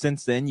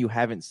since then you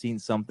haven't seen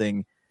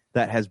something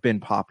that has been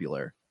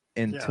popular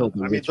until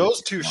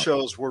those two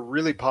shows were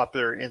really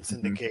popular in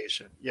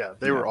syndication. Yeah,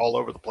 they were all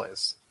over the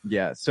place.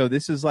 Yeah, so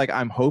this is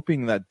I'm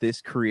hoping that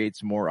this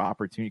creates more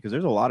opportunity, because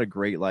there's a lot of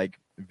great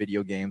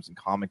video games and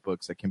comic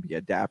books that can be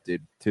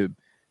adapted to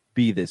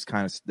be this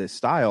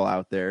style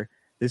out there.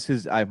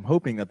 I'm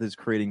hoping that this is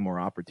creating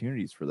more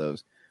opportunities for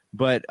those.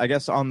 But I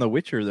guess on The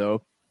Witcher,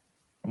 though,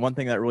 one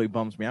thing that really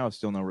bums me out is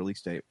still no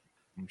release date.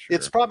 I'm sure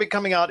it's probably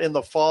coming out in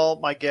the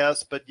fall, my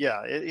guess, but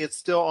yeah, it's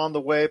still on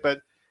the way.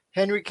 But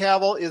Henry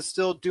Cavill is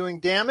still doing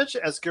damage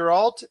as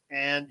Geralt,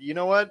 and you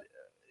know what?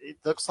 It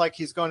looks like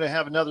he's going to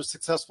have another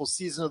successful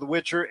season of The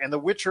Witcher, and The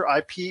Witcher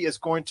IP is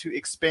going to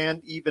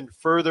expand even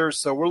further,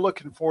 so we're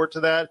looking forward to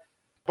that.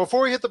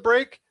 Before we hit the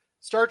break,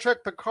 Star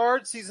Trek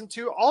Picard Season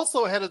 2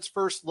 also had its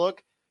first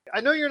look.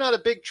 I know you're not a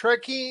big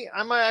Trekkie.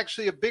 I'm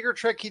actually a bigger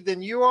Trekkie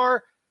than you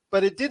are,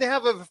 but it did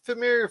have a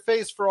familiar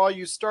face for all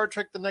you Star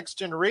Trek The Next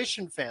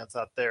Generation fans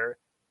out there,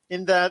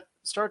 in that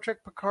Star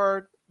Trek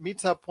Picard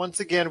meets up once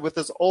again with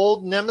his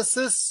old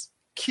nemesis,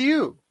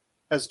 Q,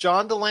 as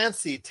John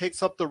Delancey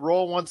takes up the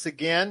role once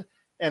again,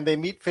 and they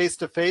meet face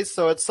to face.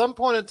 So at some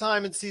point in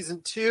time in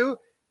Season 2,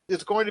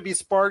 it's going to be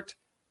sparked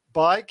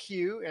by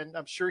Q, and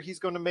I'm sure he's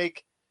going to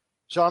make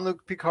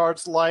Jean-Luc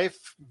Picard's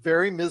life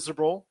very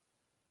miserable,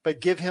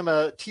 but give him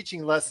a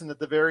teaching lesson at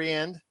the very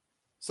end.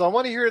 So I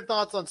want to hear your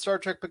thoughts on Star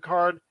Trek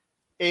Picard.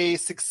 A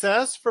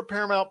success for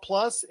Paramount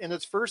Plus in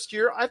its first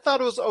year. I thought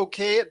it was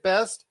okay at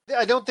best.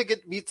 I don't think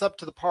it meets up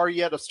to the par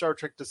yet of Star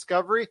Trek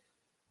Discovery,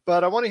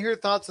 but I want to hear your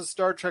thoughts on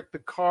Star Trek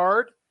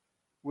Picard,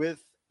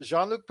 with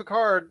Jean-Luc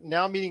Picard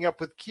now meeting up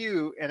with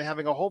Q and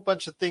having a whole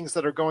bunch of things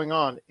that are going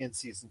on in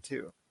Season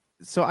 2.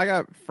 So I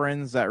got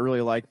friends that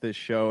really like this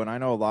show, and I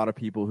know a lot of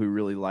people who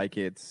really like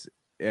it.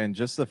 And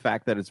just the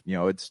fact that it's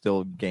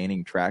still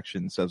gaining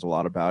traction says a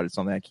lot about it. It's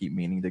something I keep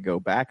meaning to go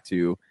back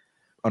to.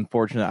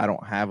 Unfortunately, I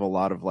don't have a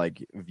lot of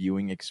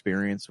viewing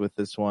experience with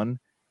this one,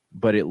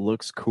 but it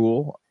looks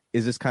cool.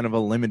 Is this kind of a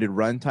limited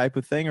run type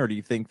of thing, or do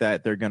you think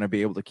that they're going to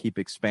be able to keep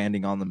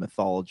expanding on the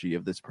mythology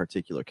of this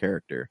particular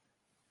character?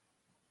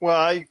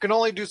 Well, you can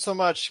only do so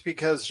much,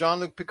 because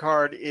Jean-Luc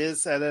Picard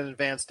is at an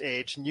advanced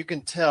age, and you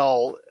can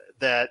tell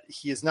that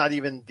he is not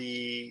even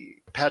the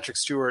Patrick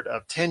Stewart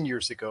of 10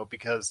 years ago,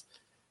 because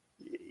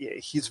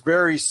he's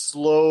very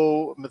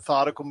slow,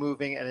 methodical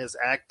moving, and his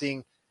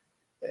acting,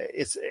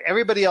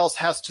 everybody else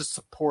has to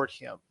support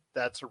him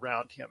that's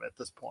around him at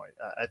this point.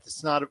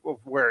 It's not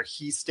where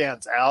he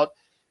stands out.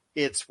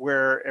 It's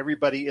where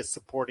everybody is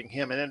supporting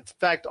him. And in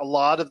fact, a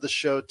lot of the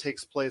show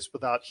takes place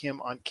without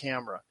him on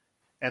camera.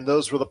 And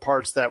those were the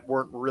parts that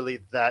weren't really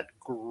that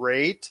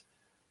great.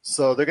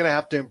 So they're going to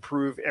have to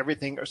improve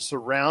everything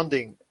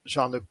surrounding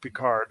Jean-Luc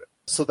Picard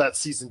so that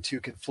Season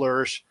 2 can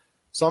flourish.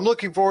 So I'm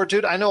looking forward to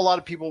it. I know a lot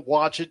of people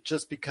watch it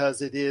just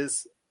because it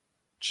is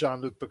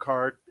Jean-Luc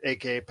Picard,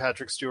 a.k.a.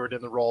 Patrick Stewart,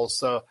 in the role.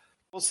 So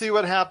we'll see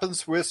what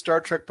happens with Star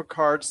Trek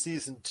Picard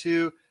Season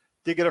 2.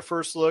 Did get a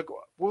first look.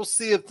 We'll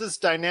see if this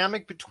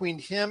dynamic between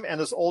him and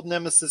his old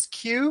nemesis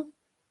Q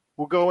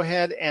will go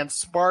ahead and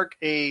spark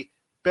a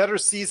better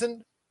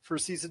season for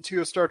Season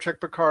 2 of Star Trek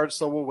Picard.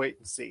 So we'll wait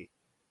and see.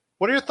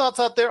 What are your thoughts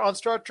out there on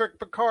Star Trek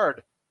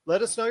Picard?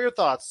 Let us know your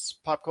thoughts.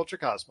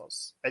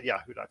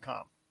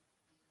 popculturecosmos@yahoo.com.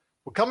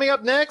 Well, coming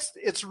up next,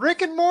 it's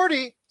Rick and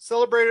Morty,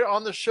 celebrated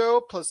on the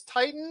show, plus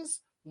Titans,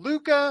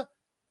 Luca,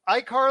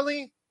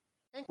 iCarly.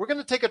 We're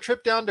going to take a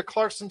trip down to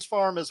Clarkson's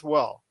farm as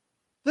well.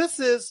 This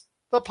is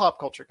the Pop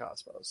Culture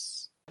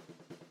Cosmos.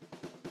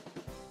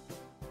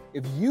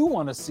 If you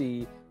want to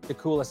see the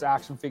coolest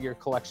action figure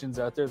collections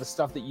out there, the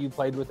stuff that you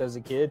played with as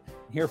a kid,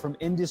 hear from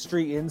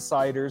industry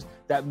insiders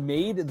that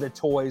made the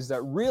toys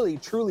that really,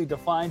 truly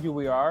defined who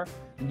we are,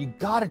 and you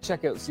got to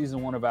check out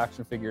Season 1 of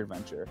Action Figure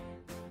Adventure.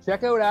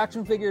 Check out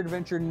Action Figure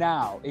Adventure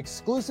now,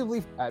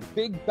 exclusively at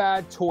Big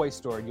Bad Toy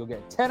Store. You'll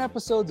get 10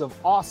 episodes of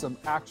awesome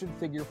action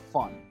figure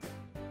fun.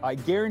 I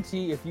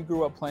guarantee if you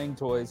grew up playing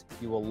toys,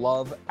 you will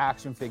love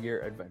Action Figure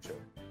Adventure.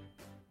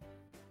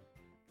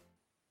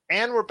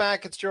 And we're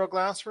back. It's Gerald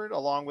Glassford,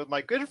 along with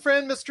my good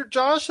friend, Mr.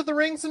 Josh of the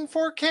Rings in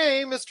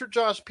 4K, Mr.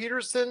 Josh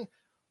Peterson.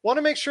 Want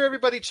to make sure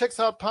everybody checks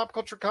out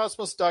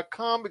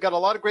popculturecosmos.com. We got a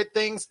lot of great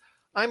things.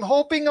 I'm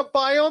hoping a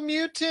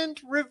Biomutant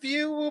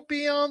review will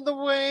be on the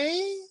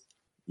way.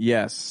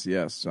 Yes,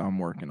 I'm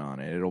working on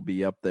it. It'll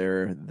be up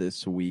there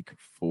this week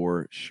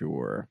for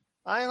sure.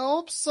 I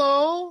hope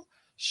so.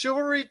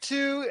 Chivalry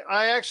 2,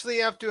 I actually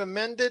have to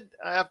amend it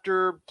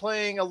after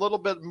playing a little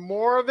bit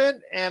more of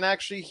it and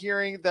actually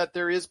hearing that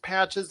there is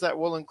patches that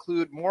will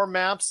include more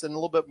maps and a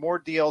little bit more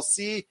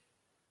DLC.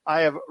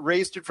 I have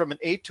raised it from an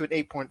 8 to an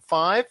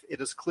 8.5.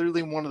 It is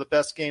clearly one of the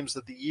best games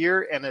of the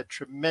year and a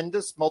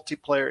tremendous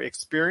multiplayer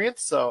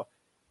experience. So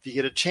if you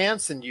get a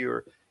chance and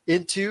you're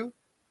into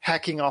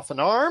hacking off an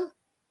arm,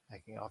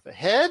 hacking off a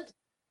head,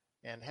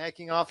 and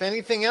hacking off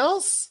anything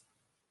else,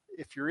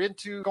 if you're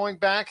into going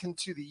back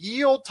into the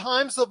ye old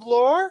times of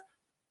lore,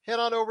 head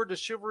on over to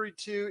Chivalry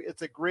 2.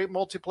 It's a great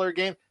multiplayer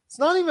game. It's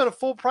not even a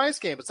full price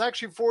game. It's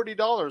actually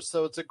 $40,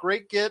 so it's a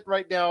great get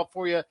right now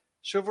for you.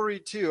 Chivalry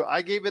 2,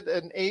 I gave it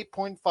an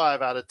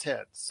 8.5 out of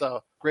 10.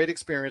 So great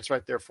experience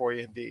right there for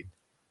you indeed.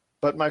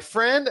 But my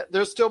friend,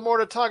 there's still more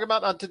to talk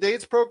about on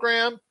today's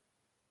program.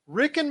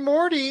 Rick and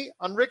Morty,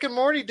 on Rick and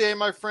Morty Day,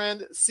 my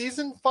friend,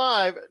 Season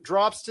 5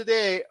 drops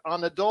today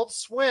on Adult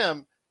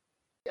Swim.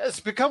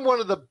 It's become one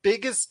of the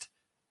biggest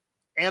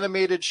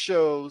animated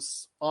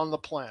shows on the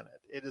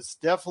planet. It is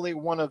definitely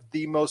one of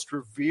the most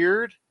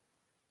revered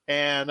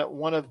and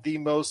one of the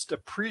most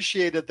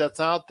appreciated that's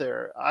out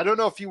there. I don't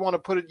know if you want to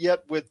put it yet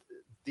with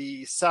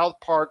the South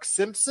Park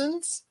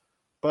Simpsons,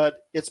 but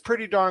it's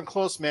pretty darn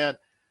close, man.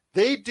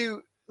 They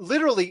do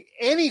literally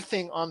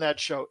anything on that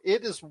show.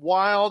 It is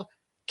wild.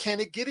 Can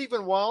it get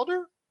even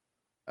wilder?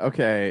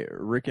 Okay,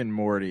 Rick and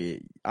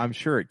Morty, I'm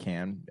sure it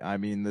can. I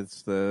mean,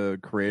 the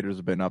creators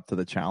have been up to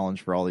the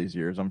challenge for all these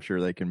years. I'm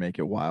sure they can make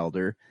it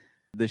wilder.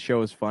 The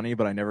show is funny,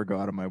 but I never go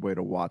out of my way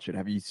to watch it.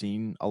 Have you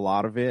seen a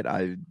lot of it?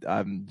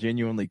 I'm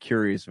genuinely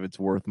curious if it's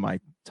worth my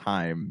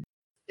time.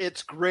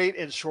 It's great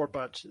in short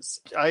bunches.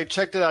 I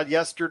checked it out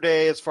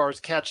yesterday as far as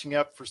catching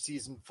up for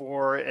Season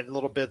 4 and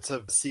little bits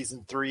of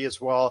Season 3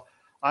 as well.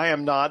 I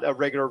am not a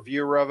regular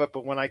viewer of it,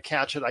 but when I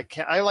catch it,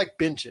 I like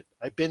binge it.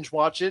 I binge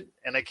watch it,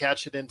 and I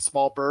catch it in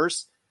small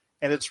bursts,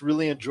 and it's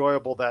really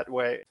enjoyable that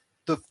way.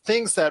 The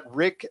things that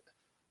Rick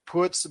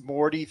puts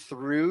Morty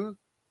through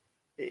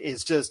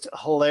is just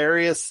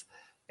hilarious,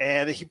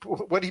 and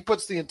what he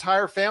puts the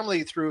entire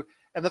family through,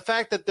 and the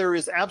fact that there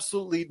is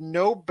absolutely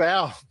no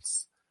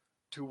bounds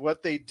to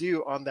what they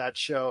do on that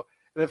show.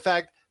 And in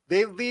fact,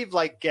 they leave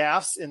like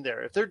gaffes in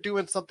there. If they're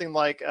doing something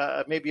like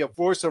maybe a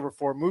voiceover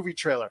for a movie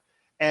trailer,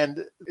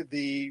 and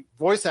the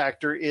voice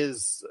actor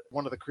is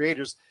one of the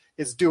creators,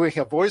 is doing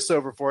a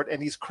voiceover for it,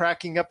 and he's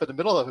cracking up in the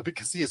middle of it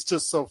because he is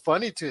just so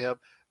funny to him.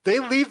 They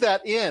leave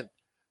that in.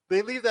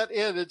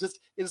 It just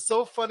is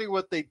so funny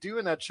what they do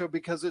in that show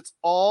because it's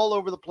all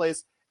over the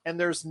place, and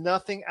there's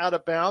nothing out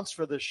of bounds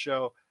for this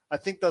show. I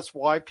think that's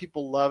why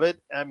people love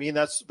it. I mean,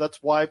 that's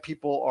why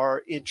people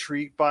are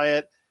intrigued by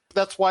it.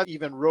 That's why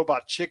even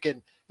Robot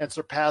Chicken and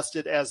surpassed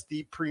it as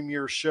the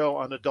premier show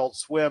on Adult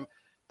Swim.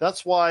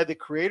 That's why the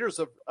creators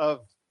of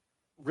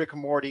Rick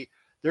and Morty,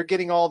 they're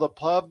getting all the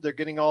pub, they're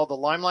getting all the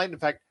limelight. In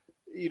fact,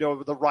 you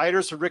know, the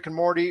writers of Rick and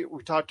Morty,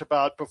 we talked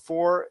about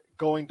before,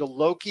 going to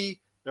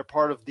Loki. They're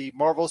part of the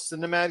Marvel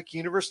Cinematic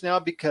Universe now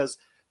because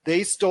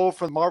they stole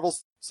from Marvel.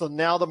 So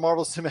now the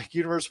Marvel Cinematic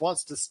Universe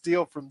wants to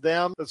steal from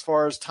them as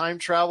far as time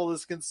travel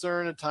is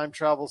concerned and time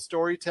travel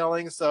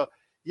storytelling. So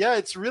yeah,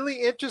 it's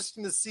really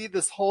interesting to see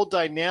this whole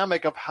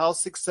dynamic of how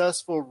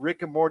successful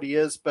Rick and Morty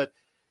is, but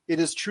it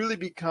has truly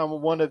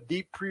become one of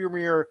the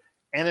premier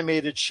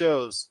animated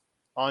shows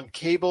on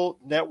cable,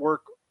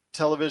 network,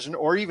 television,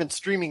 or even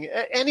streaming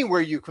anywhere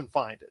you can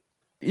find it.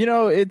 You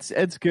know, it's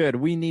good.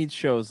 We need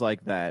shows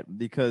like that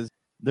because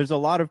there's a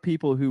lot of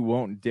people who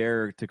won't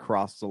dare to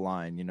cross the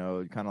line, you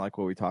know, kind of like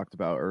what we talked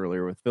about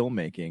earlier with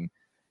filmmaking.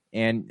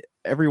 And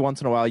every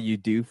once in a while you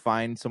do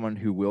find someone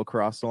who will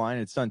cross the line.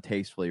 It's done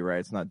tastefully, right?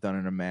 It's not done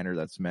in a manner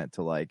that's meant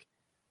to like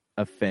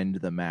offend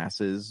the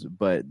masses,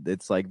 but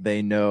it's like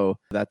they know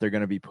that they're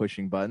going to be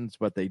pushing buttons,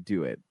 but they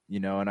do it, you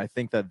know. And I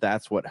think that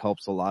that's what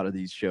helps a lot of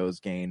these shows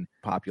gain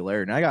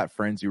popularity. And I got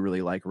friends who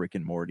really like Rick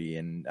and Morty,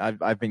 and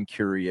I've been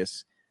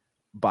curious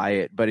by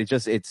it, but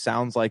it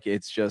sounds like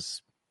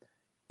it's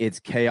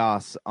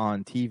chaos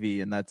on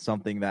TV, and that's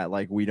something that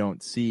like we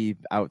don't see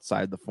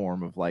outside the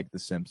form of like The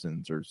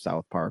Simpsons or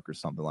South Park or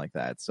something like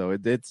that. So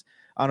it's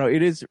I don't know,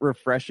 it is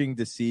refreshing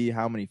to see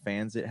how many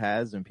fans it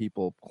has and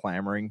people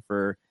clamoring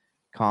for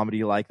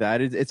comedy like that.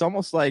 It's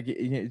almost like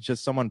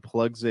just someone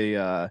plugs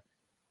a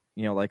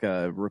like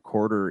a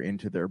recorder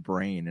into their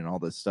brain and all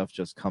this stuff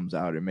just comes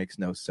out. It makes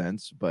no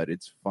sense, but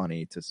it's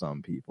funny to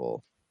some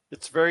people.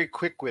 It's very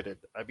quick-witted.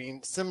 I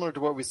mean, similar to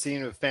what we've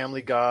seen with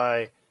Family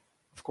Guy,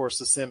 of course,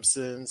 The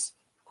Simpsons,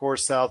 of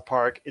course, South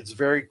Park. It's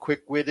very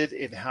quick-witted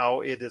in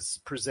how it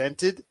is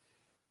presented.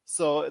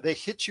 So they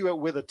hit you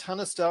with a ton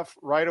of stuff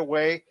right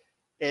away.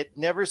 It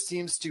never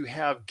seems to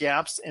have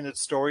gaps in its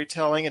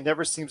storytelling. It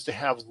never seems to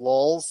have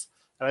lulls.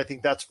 And I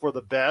think that's for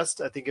the best.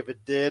 I think if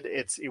it did,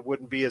 it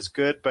wouldn't be as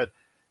good. But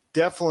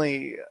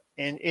definitely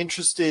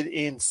interested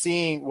in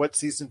seeing what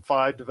season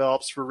 5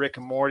 develops for Rick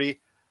and Morty.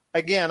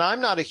 Again,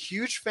 I'm not a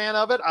huge fan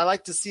of it. I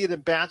like to see it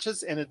in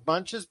batches and in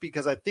bunches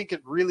because I think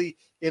it really,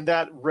 in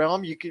that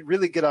realm, you can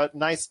really get a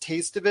nice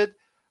taste of it.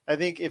 I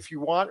think if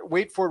you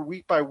wait for it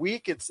week by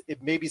week,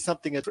 it may be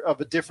something of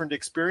a different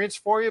experience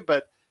for you.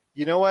 But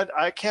you know what?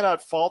 I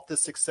cannot fault the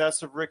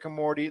success of Rick and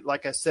Morty.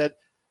 Like I said,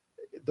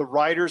 the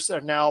writers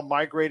are now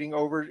migrating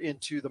over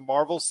into the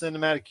Marvel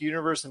Cinematic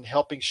Universe and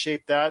helping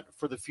shape that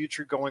for the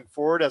future going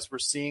forward, as we're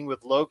seeing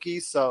with Loki.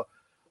 So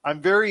I'm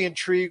very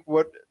intrigued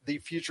what the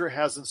future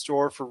has in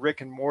store for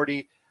Rick and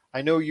Morty.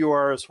 I know you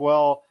are as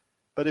well.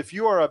 But if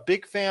you are a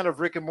big fan of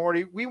Rick and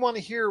Morty, we want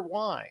to hear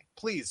why.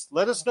 Please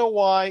let us know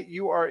why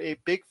you are a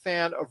big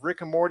fan of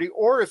Rick and Morty,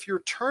 or if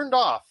you're turned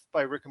off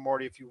by Rick and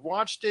Morty. If you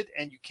watched it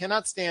and you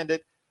cannot stand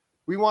it,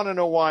 we want to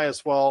know why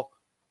as well.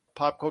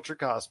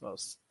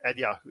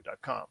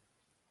 PopCultureCosmos@yahoo.com.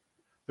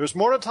 There's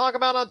more to talk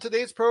about on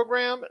today's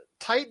program.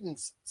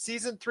 Titans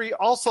Season 3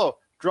 also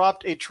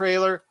dropped a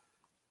trailer.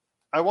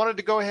 I wanted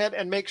to go ahead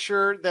and make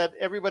sure that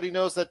everybody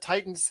knows that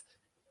Titans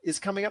is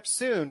coming up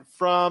soon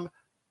from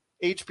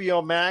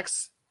HBO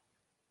Max.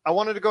 I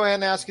wanted to go ahead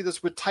and ask you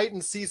this. With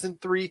Titans Season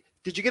 3,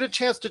 did you get a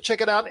chance to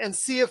check it out and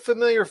see a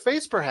familiar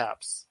face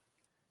perhaps?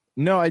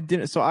 No, I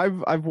didn't. So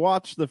I've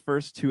watched the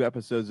first 2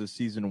 episodes of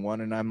Season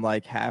 1, and I'm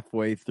like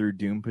halfway through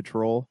Doom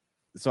Patrol.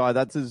 So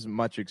that's as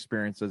much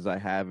experience as I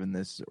have in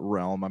this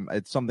realm.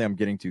 It's something I'm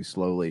getting to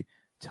slowly.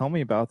 Tell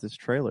me about this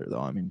trailer,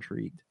 though. I'm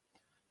intrigued.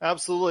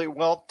 Absolutely.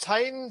 Well,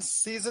 Titans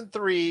Season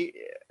 3,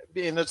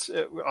 and it's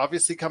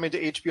obviously coming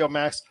to HBO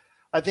Max.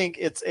 I think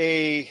it's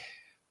a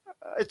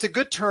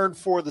good turn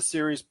for the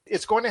series.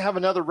 It's going to have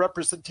another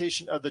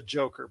representation of the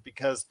Joker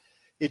because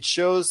it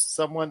shows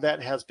someone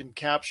that has been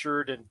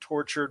captured and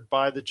tortured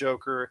by the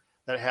Joker,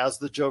 that has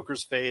the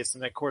Joker's face,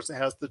 and of course it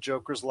has the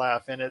Joker's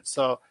laugh in it.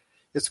 So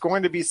it's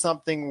going to be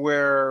something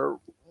where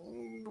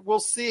we'll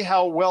see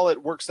how well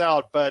it works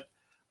out, but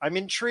I'm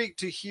intrigued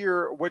to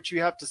hear what you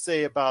have to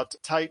say about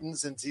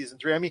Titans in Season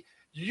 3. I mean,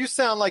 you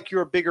sound like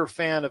you're a bigger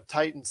fan of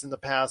Titans in the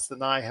past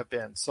than I have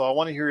been, so I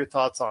want to hear your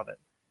thoughts on it.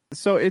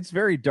 So it's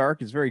very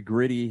dark. It's very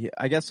gritty.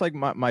 I guess like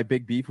my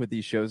big beef with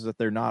these shows is that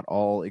they're not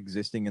all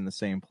existing in the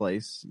same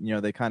place. You know,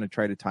 they kind of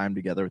try to tie them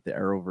together with the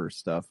Arrowverse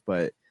stuff,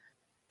 but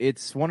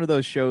it's one of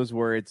those shows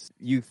where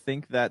you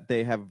think that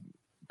they have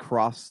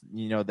crossed,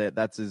 you know,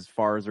 that's as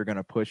far as they're going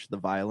to push the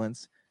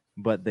violence,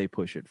 but they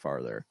push it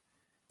farther.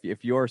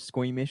 If you're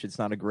squeamish, it's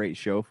not a great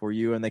show for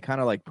you, and they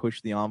kind of like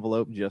push the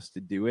envelope just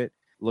to do it.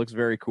 Looks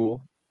very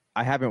cool.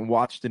 I haven't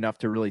watched enough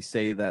to really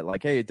say that,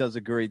 like, hey, it does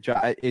a great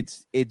job.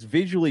 It's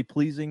visually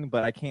pleasing,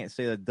 but I can't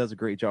say that it does a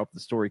great job with the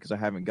story because I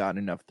haven't gotten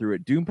enough through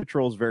it. Doom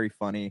Patrol is very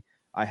funny.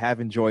 I have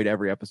enjoyed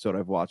every episode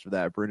I've watched of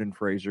that. Brendan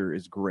Fraser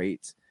is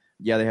great.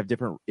 Yeah, they have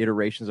different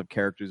iterations of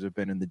characters that have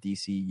been in the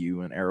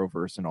DCU and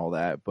Arrowverse and all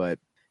that, but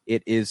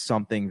it is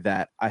something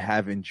that I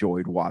have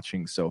enjoyed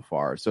watching so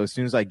far. So as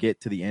soon as I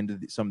get to the end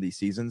of some of these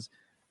seasons,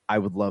 I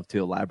would love to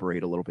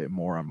elaborate a little bit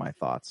more on my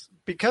thoughts.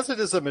 Because it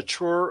is a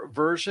mature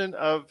version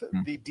of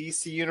the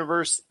DC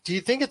universe, do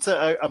you think it's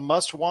a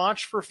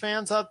must-watch for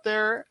fans out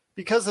there?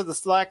 Because of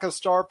this lack of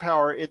star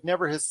power, it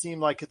never has seemed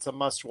like it's a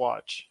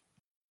must-watch.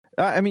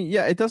 I mean,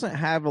 yeah, it doesn't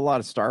have a lot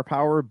of star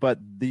power, but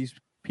these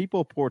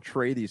people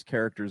portray these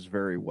characters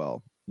very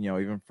well. You know,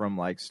 even from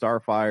like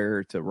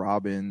Starfire to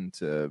Robin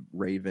to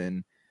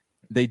Raven,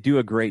 they do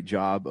a great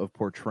job of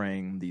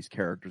portraying these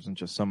characters and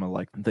just some of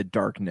like the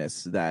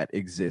darkness that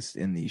exists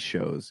in these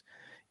shows.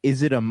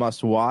 Is it a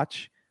must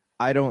watch?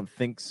 I don't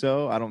think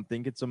so. I don't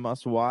think it's a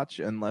must watch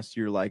unless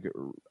you're like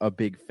a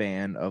big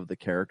fan of the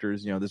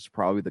characters. You know, this is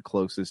probably the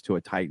closest to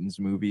a Titans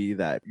movie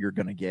that you're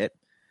going to get,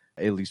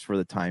 at least for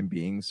the time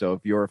being. So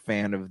if you're a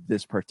fan of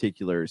this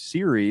particular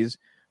series,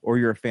 or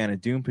you're a fan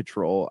of Doom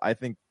Patrol, I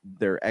think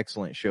they're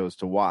excellent shows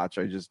to watch.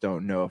 I just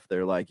don't know if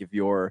they're like, if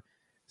you're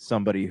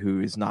somebody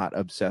who is not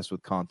obsessed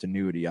with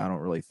continuity, I don't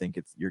really think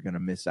you're going to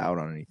miss out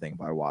on anything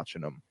by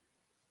watching them.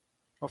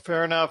 Well,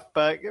 fair enough,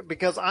 but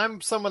because I'm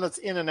someone that's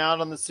in and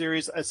out on the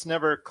series, it's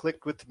never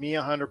clicked with me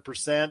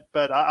 100%,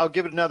 but I'll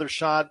give it another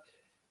shot.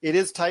 It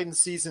is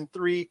Titans Season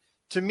 3.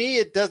 To me,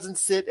 it doesn't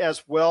sit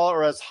as well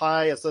or as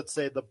high as, let's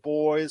say, The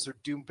Boys or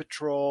Doom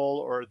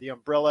Patrol or The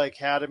Umbrella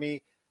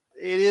Academy.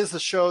 It is a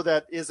show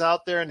that is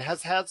out there and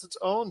has had its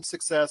own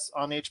success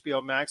on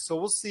HBO Max, so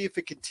we'll see if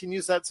it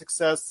continues that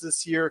success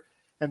this year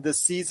and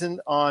this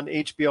season on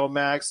HBO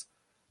Max.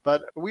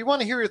 But we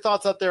want to hear your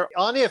thoughts out there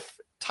on if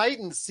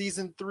Titans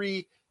Season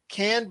 3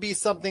 can be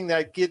something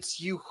that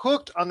gets you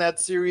hooked on that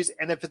series,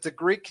 and if it's a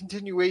great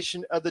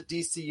continuation of the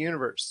DC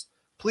Universe.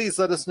 Please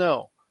let us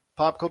know.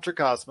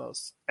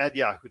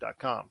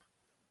 popculturecosmos@yahoo.com.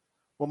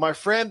 Well, my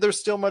friend, there's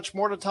still much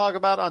more to talk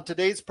about on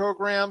today's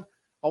program.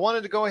 I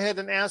wanted to go ahead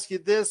and ask you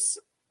this.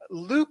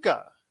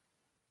 Luca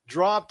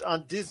dropped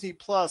on Disney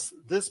Plus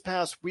this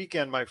past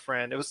weekend, my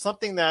friend. It was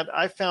something that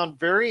I found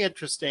very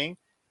interesting,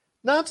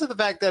 not to the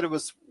fact that it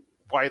was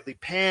widely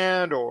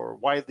panned or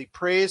widely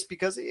praised,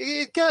 because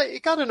it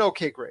got an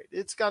okay grade.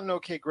 It's got an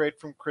okay grade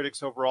from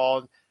critics overall.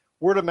 And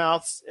word of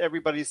mouth,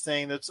 everybody's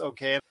saying it's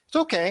okay. It's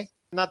okay,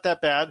 not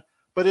that bad,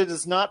 but it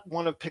is not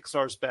one of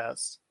Pixar's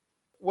best.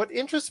 What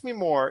interests me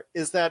more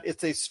is that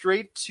it's a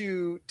straight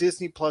to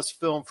Disney Plus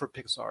film for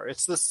Pixar.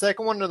 It's the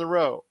second one in a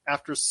row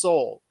after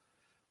Soul,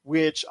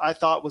 which I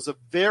thought was a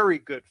very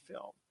good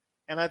film.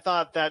 And I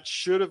thought that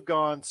should have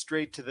gone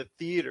straight to the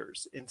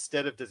theaters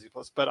instead of Disney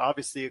Plus, but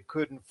obviously it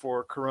couldn't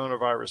for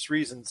coronavirus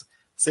reasons.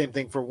 Same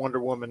thing for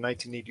Wonder Woman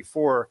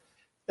 1984.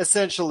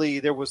 Essentially,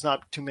 there was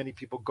not too many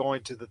people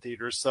going to the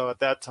theaters, so at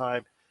that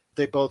time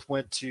they both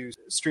went to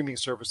streaming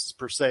services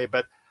per se.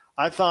 But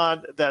I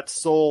thought that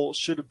Soul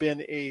should have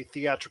been a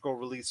theatrical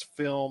release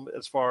film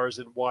as far as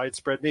in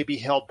widespread, maybe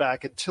held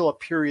back until a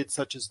period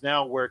such as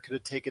now where it could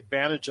have taken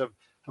advantage of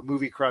a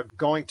movie crowd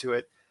going to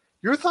it.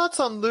 Your thoughts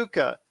on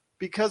Luca?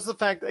 Because the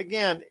fact,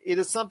 again, it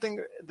is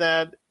something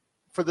that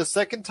for the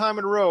second time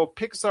in a row,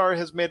 Pixar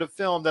has made a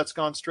film that's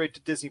gone straight to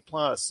Disney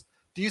Plus.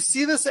 Do you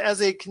see this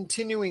as a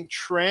continuing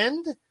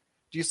trend?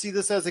 Do you see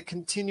this as a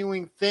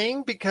continuing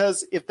thing?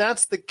 Because if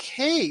that's the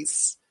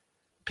case,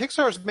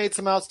 Pixar's made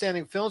some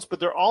outstanding films, but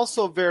they're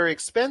also very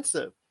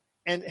expensive.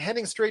 And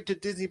heading straight to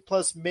Disney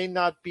Plus may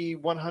not be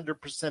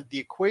 100% the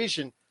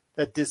equation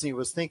that Disney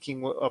was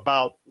thinking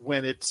about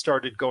when it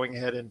started going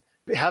ahead and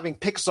having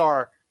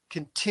Pixar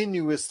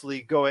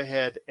continuously go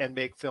ahead and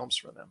make films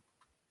for them.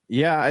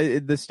 Yeah,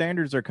 the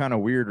standards are kind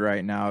of weird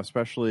right now,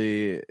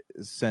 especially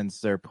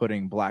since they're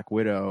putting Black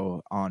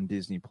Widow on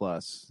Disney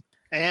Plus.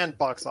 And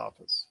box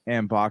office.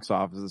 And box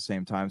office at the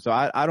same time. So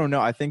I don't know.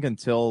 I think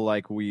until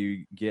like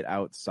we get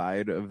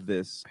outside of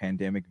this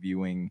pandemic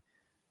viewing,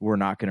 we're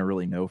not going to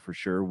really know for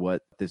sure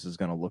what this is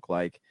going to look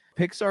like.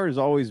 Pixar has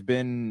always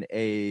been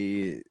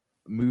a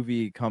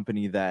movie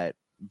company that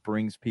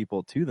brings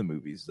people to the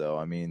movies, though.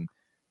 I mean,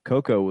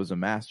 Coco was a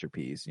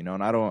masterpiece, you know,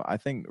 and I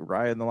think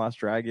Raya and the Last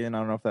Dragon, I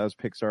don't know if that was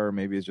Pixar or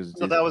maybe it's just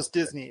Disney. That was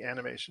Disney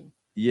animation.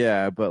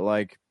 Yeah, but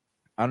like,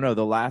 I don't know,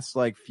 the last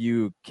like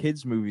few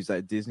kids movies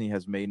that Disney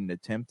has made an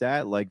attempt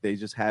at, like they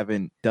just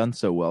haven't done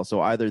so well.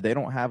 So either they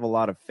don't have a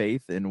lot of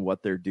faith in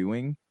what they're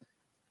doing,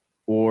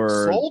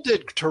 or Soul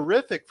did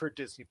terrific for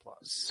Disney Plus.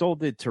 Soul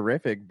did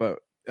terrific, but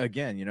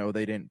again, you know,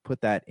 they didn't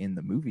put that in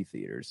the movie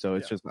theaters. So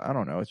it's just, I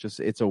don't know,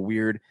 it's a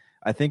weird,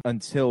 I think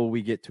until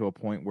we get to a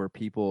point where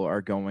people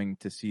are going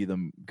to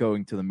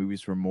the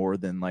movies for more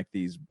than like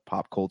these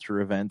pop culture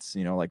events,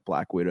 you know, like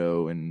Black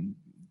Widow and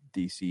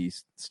DC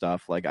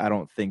stuff, like I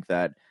don't think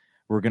that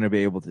we're going to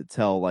be able to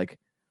tell like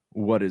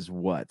what is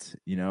what,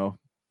 you know?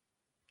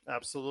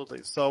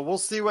 Absolutely. So we'll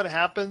see what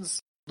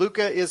happens.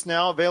 Luca is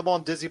now available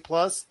on Disney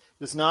Plus.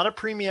 It's not a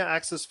premium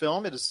access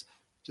film. It is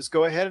just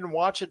go ahead and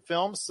watch it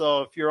film.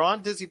 So if you're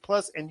on Disney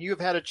Plus and you've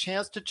had a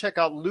chance to check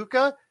out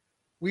Luca,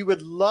 we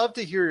would love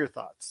to hear your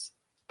thoughts.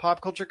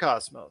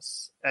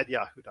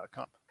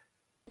 popculturecosmos@yahoo.com.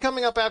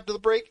 Coming up after the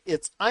break,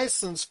 it's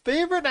Iceland's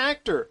favorite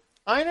actor,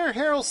 Einar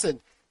Haraldsson.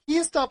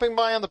 He's stopping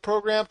by on the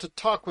program to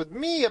talk with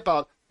me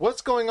about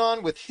what's going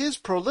on with his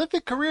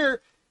prolific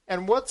career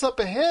and what's up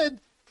ahead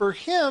for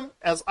him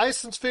as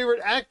Iceland's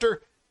favorite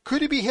actor.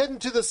 Could he be heading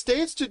to the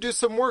States to do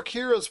some work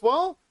here as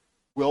well?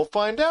 We'll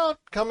find out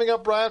coming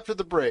up right after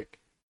the break.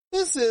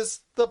 This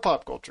is the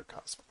Pop Culture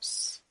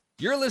Cosmos.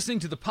 You're listening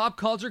to the Pop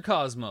Culture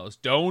Cosmos.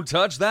 Don't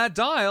touch that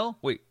dial.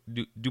 Wait,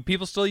 do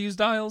people still use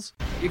dials?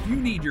 If you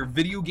need your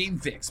video game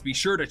fix, be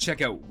sure to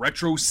check out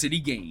Retro City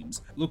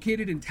Games.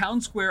 Located in Town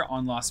Square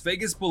on Las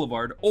Vegas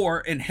Boulevard or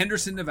in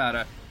Henderson,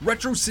 Nevada,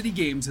 Retro City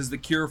Games has the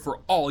cure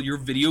for all your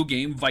video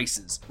game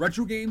vices.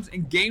 Retro games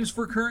and games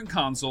for current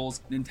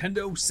consoles,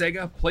 Nintendo,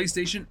 Sega,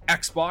 PlayStation,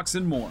 Xbox,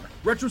 and more.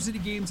 Retro City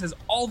Games has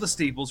all the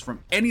staples from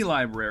any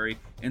library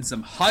and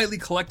some highly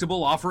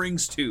collectible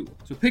offerings too.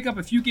 So pick up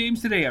a few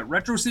games today at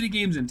Retro City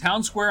Games in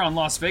Town Square on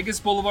Las Vegas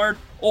Boulevard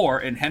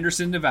or in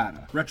Henderson,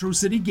 Nevada. Retro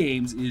City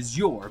Games is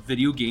your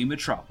video game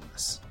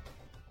metropolis.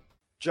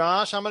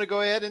 Josh, I'm going to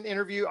go ahead and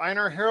interview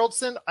Einar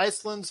Haraldsson,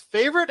 Iceland's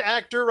favorite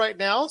actor right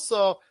now.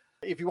 So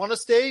if you want to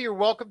stay, you're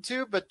welcome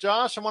to. But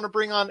Josh, I want to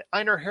bring on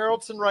Einar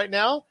Haraldsson right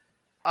now.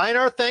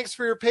 Einar, thanks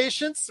for your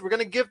patience. We're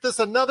going to give this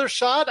another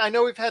shot. I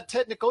know we've had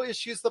technical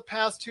issues the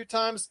past 2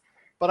 times,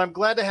 but I'm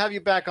glad to have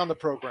you back on the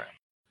program.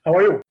 How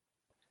are you?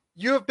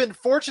 You have been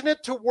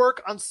fortunate to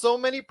work on so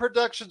many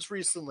productions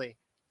recently.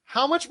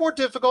 How much more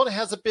difficult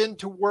has it been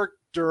to work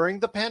during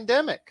the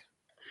pandemic?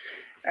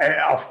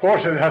 Of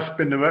course, it has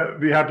been.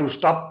 We had to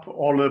stop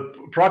all the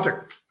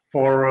projects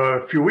for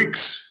a few weeks,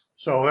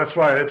 so that's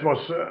why it was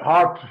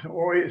hard,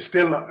 or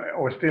still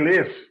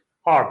is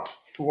hard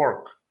to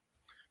work.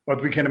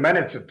 But we can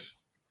manage it.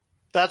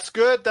 That's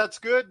good. That's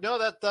good. No,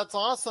 that's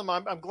awesome.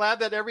 I'm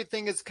glad that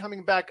everything is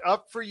coming back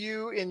up for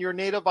you in your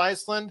native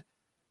Iceland.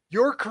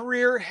 Your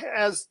career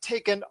has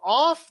taken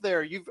off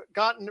there. You've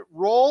gotten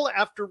role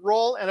after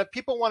role, and if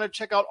people want to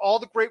check out all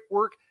the great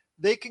work,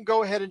 they can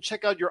go ahead and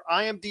check out your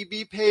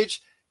IMDb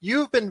page.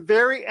 You've been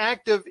very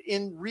active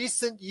in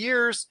recent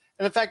years,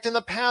 and in fact, in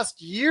the past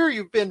year,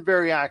 you've been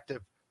very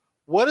active.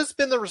 What has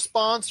been the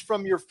response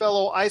from your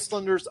fellow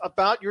Icelanders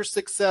about your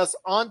success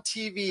on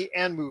TV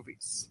and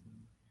movies?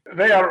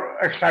 They are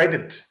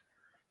excited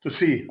to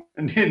see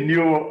a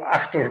new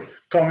actor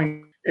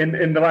coming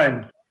in the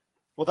line.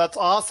 Well, that's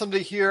awesome to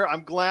hear.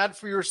 I'm glad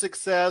for your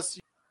success.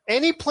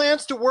 Any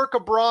plans to work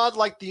abroad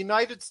like the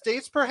United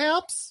States,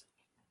 perhaps?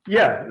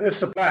 Yeah,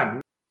 that's the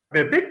plan.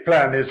 The big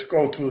plan is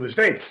go to the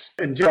States.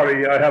 In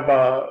January, I have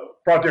a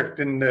project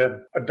in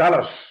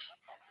Dallas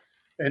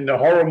in the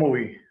horror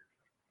movie.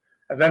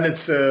 And then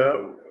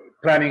it's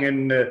planning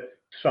in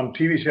some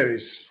TV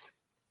series.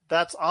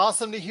 That's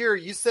awesome to hear.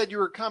 You said you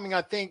were coming,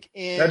 I think,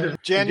 in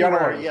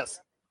January. Yes.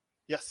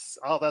 Yes.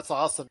 Oh, that's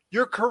awesome.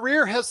 Your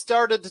career has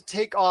started to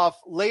take off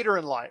later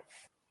in life.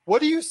 What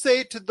do you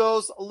say to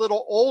those a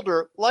little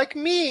older, like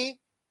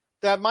me,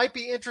 that might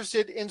be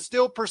interested in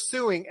still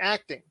pursuing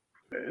acting?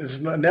 It's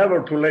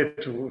never too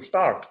late to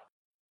start.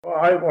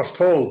 I was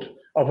told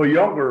of a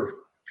younger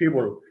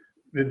people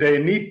that they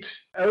need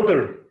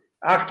elder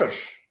actors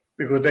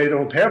because they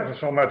don't have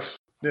so much.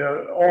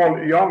 They're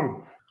all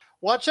young.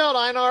 Watch out,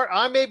 Einar.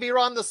 I may be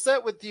on the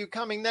set with you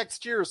coming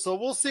next year, so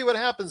we'll see what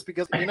happens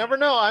because you never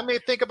know. I may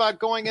think about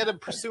going ahead and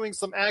pursuing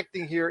some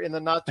acting here in the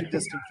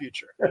not-too-distant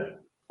future.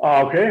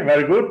 Okay,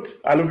 very good.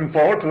 I'm looking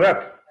forward to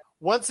that.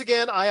 Once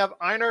again, I have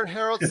Einar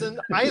Haraldsson,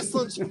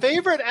 Iceland's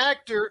favorite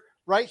actor,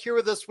 right here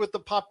with us with the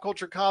Pop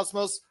Culture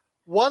Cosmos.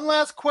 One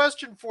last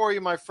question for you,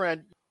 my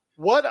friend.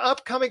 What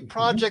upcoming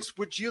projects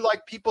would you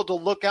like people to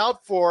look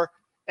out for,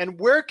 and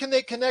where can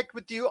they connect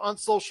with you on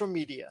social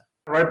media?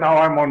 Right now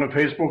I'm on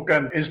Facebook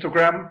and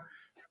Instagram,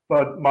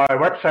 but my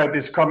website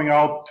is coming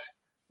out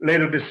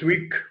later this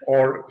week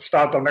or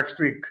start of next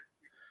week,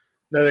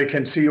 that they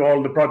can see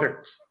all the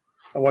projects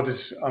and what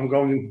I'm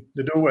going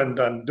to do and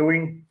I'm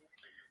doing.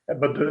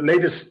 But the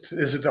latest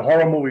is the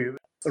horror movie,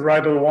 The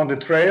Ride of the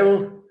Wanted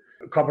Trail,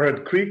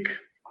 Copperhead Creek,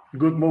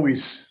 good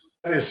movies.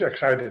 I is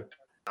excited.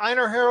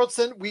 Einar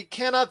Haraldsson, we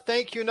cannot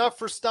thank you enough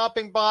for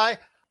stopping by.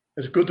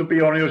 It's good to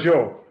be on your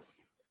show.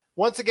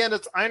 Once again,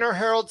 it's Einar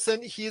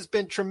Haraldsson. He's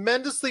been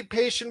tremendously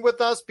patient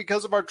with us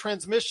because of our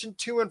transmission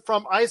to and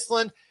from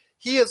Iceland.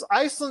 He is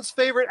Iceland's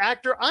favorite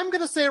actor. I'm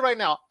going to say it right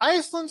now,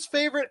 Iceland's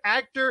favorite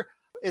actor.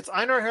 It's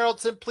Einar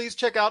Haraldsson. Please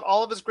check out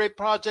all of his great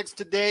projects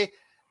today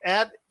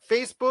at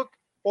Facebook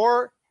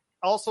or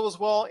also as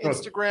well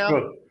Instagram.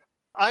 Good.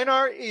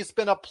 Einar, it's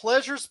been a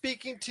pleasure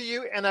speaking to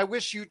you, and I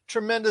wish you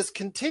tremendous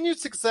continued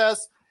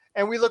success,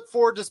 and we look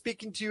forward to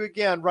speaking to you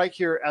again right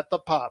here at the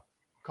Pop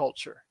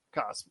Culture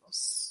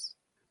Cosmos.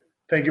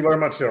 Thank you very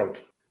much, Gerald.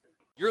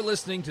 You're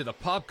listening to the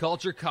Pop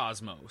Culture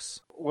Cosmos.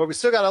 Well, we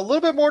still got a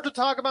little bit more to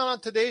talk about on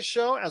today's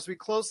show as we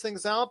close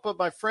things out, but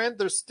my friend,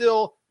 there's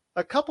still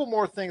a couple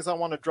more things I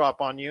want to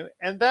drop on you,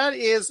 and that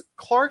is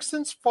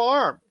Clarkson's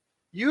Farm.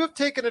 You have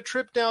taken a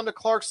trip down to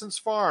Clarkson's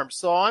Farm,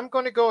 so I'm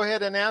going to go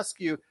ahead and ask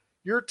you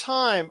your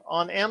time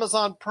on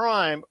Amazon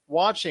Prime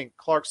watching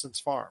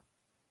Clarkson's Farm.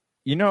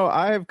 You know,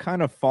 I've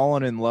kind of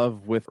fallen in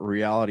love with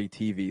reality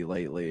TV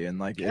lately,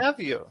 and have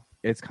you?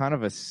 It's kind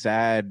of a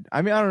sad,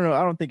 I mean, I don't know.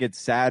 I don't think it's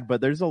sad, but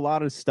there's a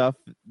lot of stuff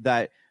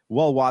that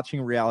while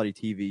watching reality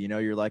TV, you know,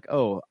 you're like,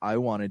 oh, I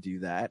want to do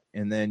that.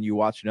 And then you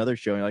watch another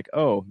show and you're like,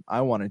 oh,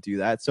 I want to do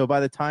that. So by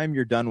the time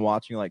you're done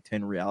watching like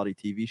 10 reality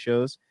TV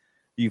shows,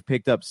 you've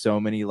picked up so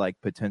many like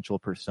potential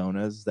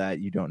personas that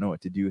you don't know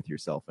what to do with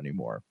yourself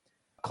anymore.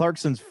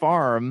 Clarkson's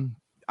Farm,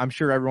 I'm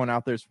sure everyone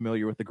out there is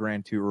familiar with the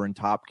Grand Tour and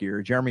Top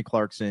Gear. Jeremy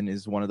Clarkson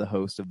is one of the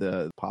hosts of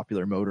the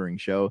popular motoring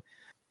show.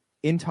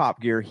 In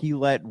Top Gear, he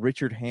let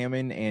Richard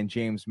Hammond and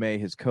James May,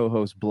 his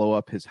co-host, blow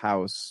up his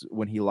house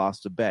when he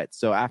lost a bet.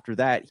 So after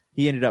that,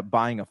 he ended up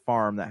buying a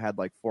farm that had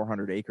like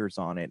 400 acres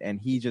on it,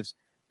 and he just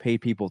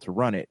paid people to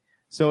run it.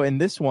 So in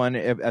this one,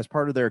 as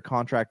part of their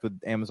contract with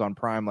Amazon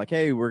Prime, like,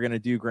 hey, we're going to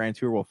do Grand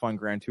Tour, we'll fund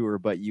Grand Tour,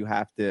 but you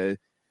have to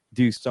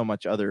do so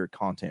much other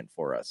content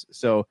for us.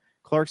 So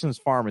Clarkson's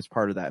Farm is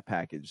part of that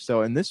package.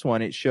 So in this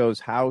one, it shows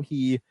how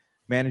he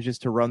manages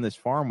to run this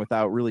farm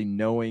without really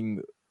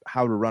knowing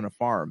how to run a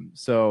farm.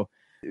 So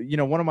You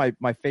know, one of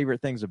my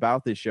favorite things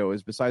about this show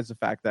is, besides the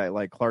fact that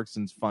like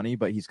Clarkson's funny,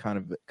 but he's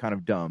kind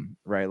of dumb,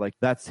 right? Like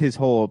that's his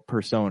whole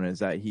persona, is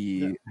that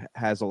he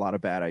has a lot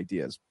of bad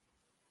ideas.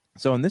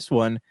 So in this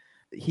one,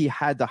 he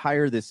had to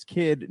hire this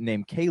kid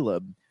named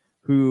Caleb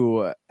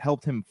who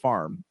helped him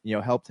farm, you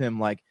know, helped him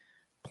like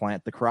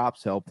plant the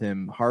crops, helped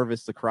him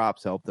harvest the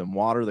crops, helped him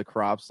water the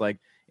crops. Like,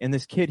 and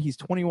this kid, he's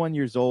 21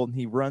 years old and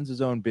he runs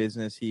his own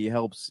business. He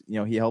helps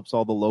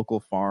all the local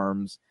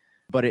farms,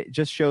 but it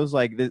just shows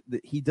like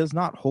he does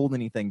not hold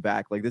anything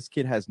back. Like this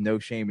kid has no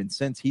shame. And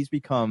since he's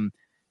become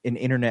an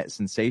internet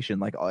sensation,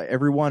 like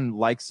everyone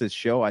likes this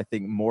show, I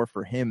think more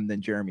for him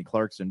than Jeremy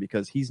Clarkson,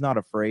 because he's not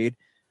afraid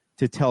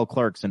to tell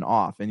Clarkson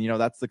off. And, you know,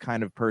 that's the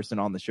kind of person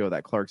on the show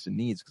that Clarkson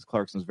needs, because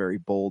Clarkson's very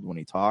bold when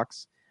he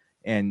talks.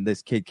 And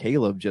this kid,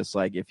 Caleb, just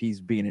like, if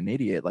he's being an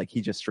idiot, like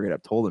he just straight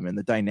up told him. And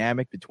the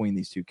dynamic between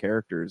these two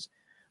characters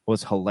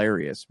was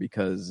hilarious,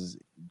 because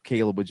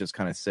Caleb would just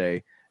kind of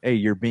say, hey,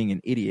 you're being an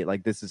idiot.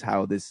 Like, this is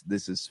how this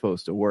is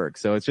supposed to work.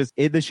 So it's just,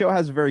 the show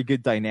has a very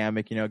good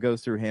dynamic. You know, it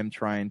goes through him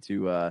trying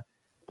to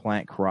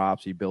plant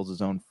crops. He builds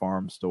his own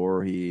farm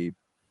store. He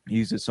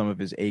uses some of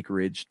his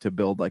acreage to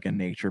build like a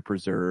nature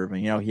preserve.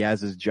 And, you know, he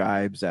has his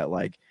jibes at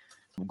like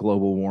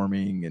global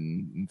warming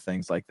and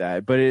things like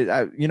that. But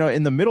you know,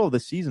 in the middle of the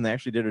season, they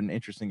actually did an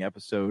interesting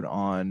episode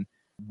on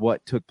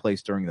what took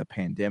place during the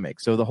pandemic.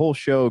 So the whole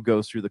show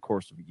goes through the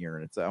course of a year,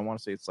 and I want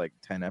to say it's like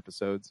 10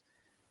 episodes.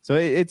 So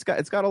it's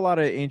got a lot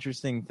of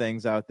interesting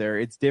things out there.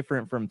 It's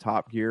different from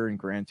Top Gear and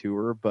Grand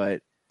Tour,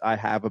 but I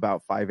have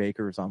about 5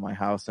 acres on my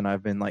house, and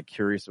I've been like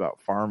curious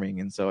about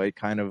farming, and so it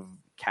kind of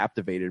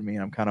captivated me.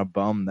 And I'm kind of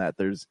bummed that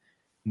there's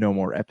no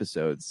more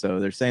episodes. So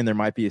they're saying there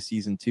might be a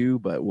season 2,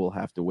 but we'll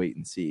have to wait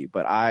and see.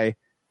 But I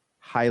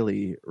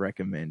highly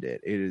recommend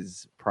it. It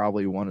is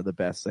probably one of the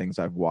best things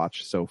I've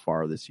watched so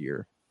far this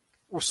year.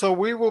 So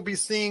we will be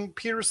seeing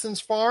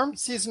Peterson's Farm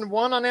season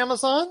 1 on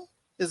Amazon.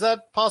 Is that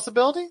a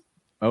possibility?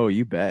 Oh,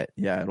 you bet.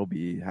 Yeah, it'll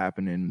be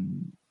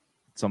happening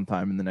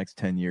sometime in the next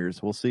 10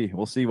 years. We'll see.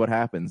 We'll see what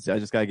happens. I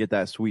just got to get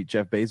that sweet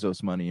Jeff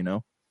Bezos money, you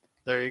know?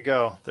 There you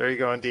go. There you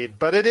go, indeed.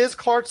 But it is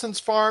Clarkson's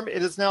Farm.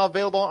 It is now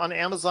available on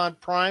Amazon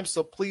Prime,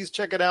 so please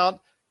check it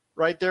out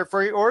right there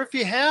for you. Or if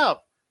you have,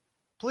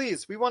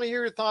 please, we want to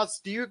hear your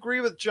thoughts. Do you agree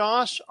with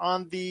Josh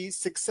on the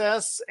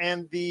success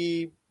and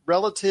the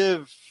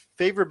relative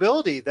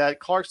favorability that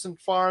Clarkson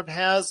Farm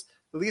has,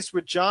 at least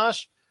with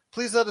Josh?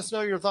 Please let us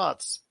know your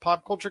thoughts.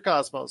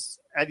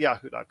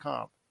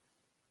 PopCultureCosmos@yahoo.com.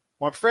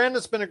 My friend,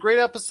 it's been a great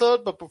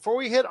episode, but before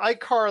we hit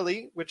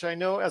iCarly, which I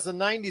know as a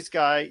 90s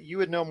guy, you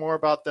would know more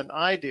about than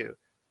I do,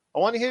 I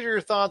want to hear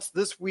your thoughts.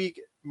 This week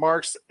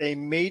marks a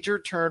major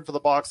turn for the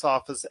box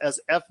office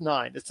as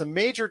F9. It's a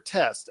major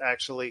test,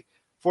 actually,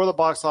 for the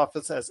box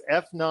office, as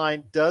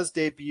F9 does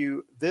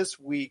debut this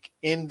week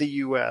in the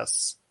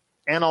U.S.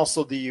 and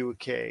also the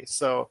UK.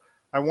 So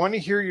I want to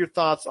hear your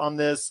thoughts on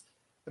this.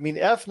 I mean,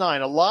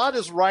 F9, a lot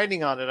is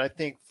riding on it, I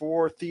think,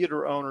 for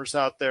theater owners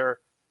out there.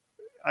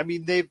 I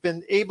mean, they've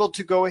been able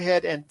to go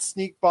ahead and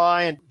sneak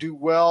by and do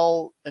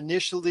well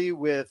initially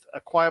with A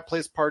Quiet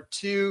Place Part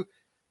 2.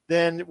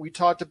 Then we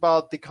talked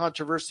about the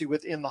controversy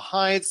with In the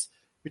Heights.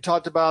 We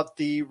talked about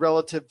the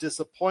relative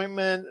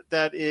disappointment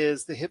that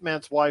is The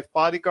Hitman's Wife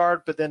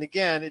Bodyguard. But then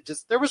again,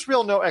 there was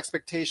real no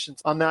expectations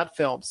on that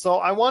film. So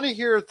I want to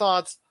hear your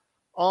thoughts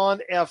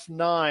on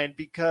F9,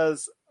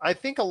 because I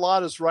think a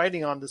lot is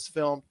riding on this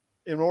film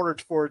in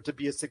order for it to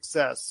be a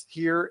success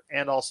here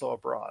and also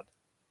abroad.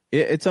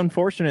 It's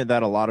unfortunate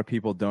that a lot of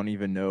people don't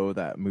even know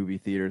that movie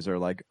theaters are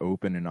like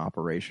open and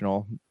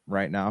operational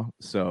right now.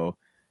 So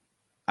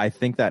I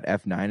think that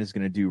F9 is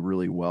going to do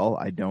really well.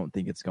 I don't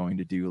think it's going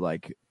to do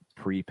like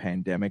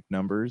pre-pandemic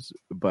numbers,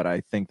 but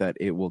I think that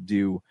it'll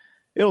do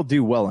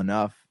well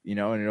enough, you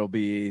know, and it'll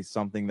be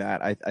something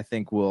that I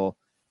think will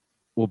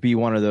be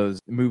one of those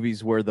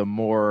movies where the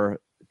more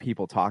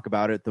people talk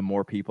about it, the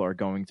more people are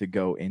going to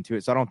go into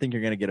it. So I don't think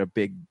you're going to get a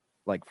big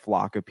like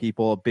flock of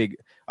people. I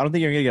don't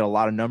think you're going to get a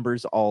lot of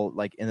numbers all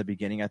like in the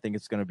beginning. I think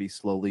it's going to be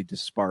slowly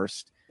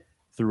dispersed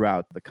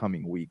throughout the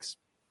coming weeks.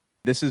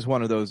 This is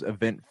one of those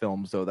event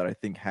films, though, that I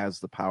think has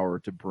the power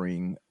to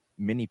bring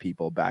many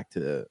people back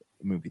to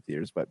movie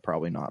theaters, but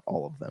probably not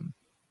all of them.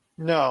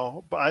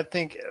 No, but I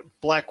think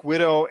Black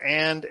Widow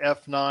and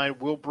F9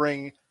 will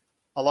bring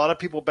a lot of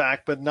people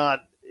back, but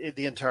not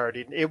the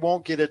entirety. It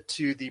won't get it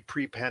to the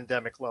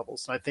pre-pandemic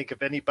levels. And I think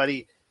if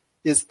anybody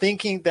is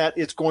thinking that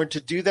it's going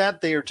to do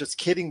that, they are just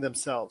kidding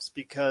themselves,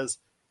 because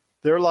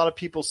there are a lot of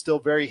people still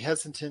very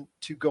hesitant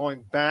to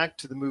going back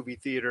to the movie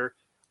theater.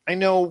 I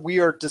know we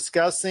are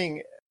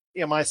discussing,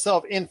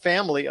 myself in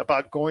family,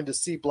 about going to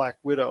see Black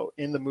Widow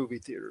in the movie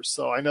theaters.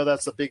 So I know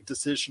that's a big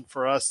decision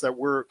for us that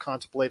we're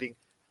contemplating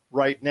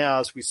right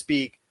now as we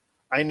speak.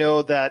 I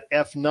know that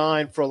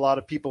F9, for a lot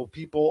of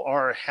people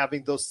are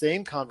having those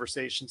same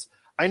conversations.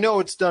 I know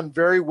it's done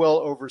very well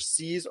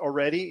overseas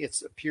already.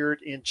 It's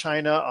appeared in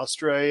China,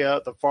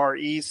 Australia, the Far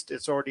East.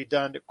 It's already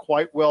done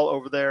quite well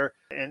over there,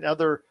 and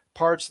other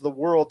parts of the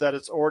world that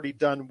it's already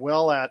done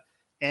well at.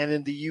 And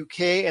in the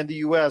UK and the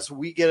US,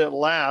 we get it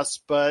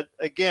last. But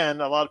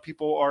again, a lot of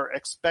people are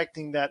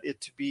expecting that it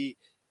to be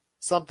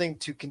something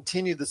to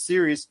continue the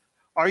series.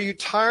 Are you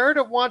tired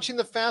of watching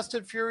the Fast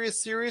and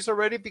Furious series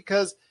already?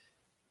 Because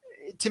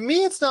to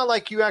me, it's not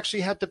like you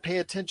actually have to pay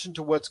attention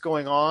to what's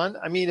going on.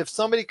 I mean, if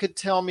somebody could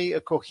tell me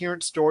a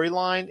coherent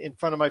storyline in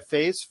front of my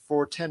face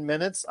for 10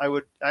 minutes, I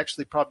would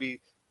actually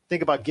probably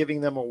think about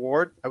giving them an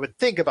award. I would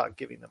think about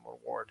giving them an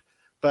award.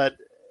 But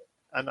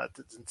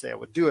didn't say I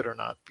would do it or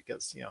not,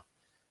 because, you know,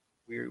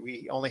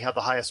 we only have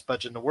the highest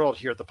budget in the world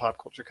here at the Pop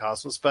Culture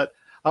Cosmos. But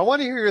I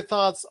want to hear your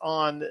thoughts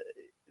on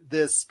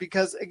this,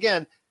 because,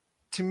 again,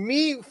 to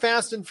me,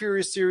 Fast and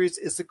Furious series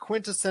is a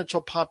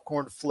quintessential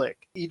popcorn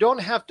flick. You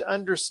don't have to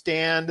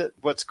understand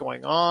what's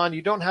going on.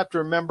 You don't have to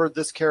remember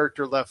this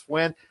character left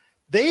when.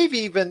 They've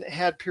even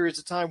had periods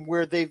of time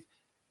where they've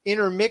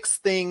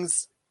intermixed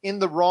things in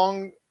the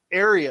wrong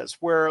areas,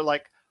 where,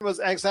 like, was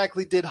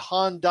exactly did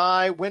Han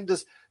die? When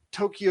does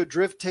Tokyo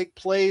Drift take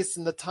place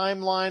in the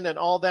timeline and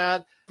all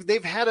that?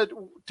 They've had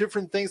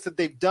different things that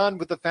they've done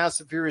with the Fast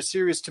and Furious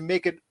series to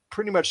make it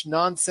pretty much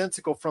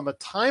nonsensical from a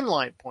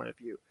timeline point of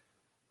view.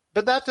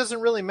 But that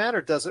doesn't really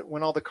matter, does it,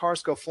 when all the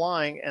cars go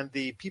flying and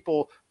the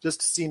people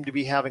just seem to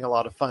be having a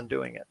lot of fun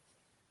doing it?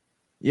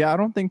 Yeah, I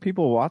don't think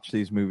people watch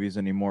these movies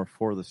anymore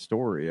for the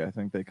story. I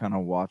think they kind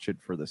of watch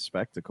it for the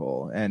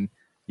spectacle. And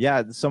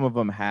yeah, some of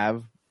them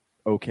have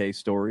okay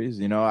stories.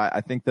 You know, I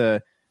think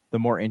the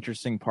more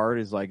interesting part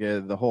is like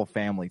the whole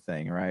family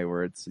thing, right?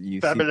 Where it's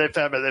family.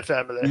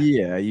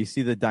 Yeah, you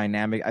see the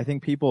dynamic. I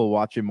think people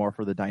watch it more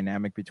for the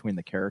dynamic between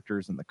the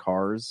characters and the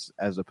cars,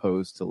 as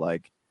opposed to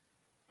like,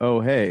 oh,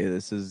 hey,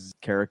 this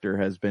character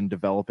has been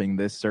developing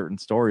this certain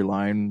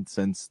storyline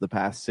since the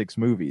past 6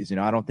 movies. You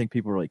know, I don't think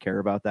people really care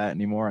about that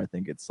anymore. I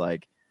think it's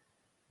like,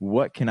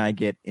 what can I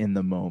get in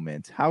the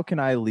moment? How can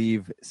I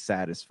leave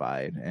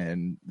satisfied?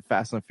 And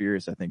Fast and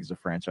Furious, I think, is a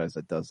franchise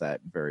that does that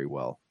very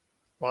well.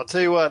 Well, I'll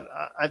tell you what,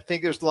 I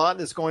think there's a lot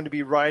that's going to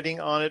be riding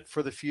on it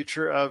for the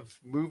future of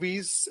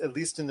movies, at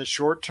least in the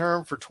short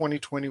term for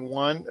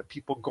 2021,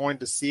 people going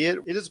to see it.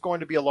 It is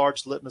going to be a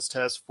large litmus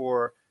test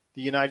for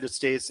the United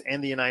States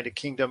and the United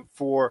Kingdom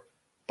for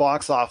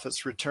box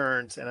office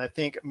returns. And I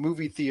think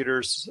movie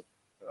theaters,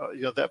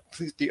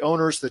 the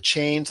owners, the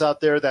chains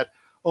out there that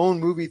own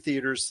movie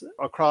theaters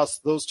across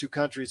those 2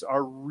 countries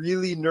are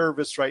really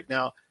nervous right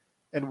now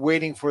and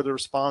waiting for the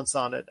response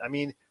on it. I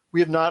mean,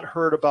 we have not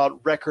heard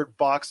about record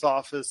box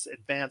office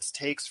advance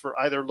takes for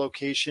either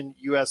location,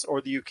 US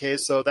or the UK.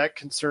 So that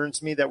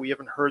concerns me that we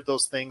haven't heard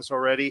those things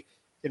already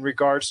in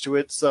regards to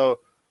it. So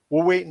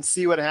we'll wait and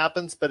see what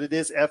happens, but it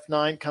is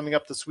F9 coming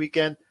up this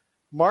weekend.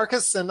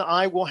 Marcus and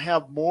I will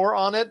have more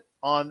on it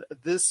on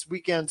this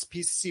weekend's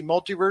PCC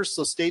Multiverse,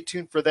 so stay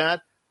tuned for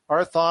that.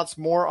 Our thoughts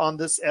more on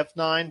this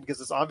F9, because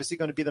it's obviously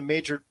going to be the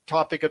major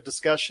topic of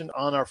discussion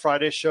on our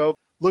Friday show.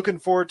 Looking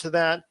forward to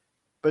that.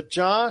 But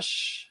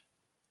Josh,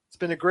 it's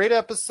been a great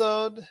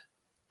episode.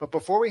 But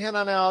before we head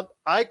on out,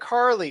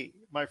 iCarly,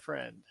 my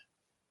friend,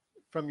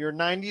 from your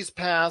 90s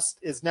past,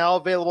 is now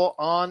available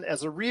on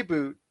as a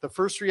reboot. The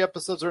first 3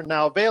 episodes are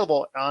now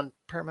available on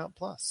Paramount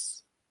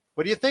Plus.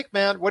 What do you think,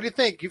 man? What do you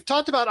think? You've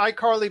talked about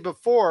iCarly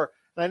before,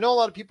 and I know a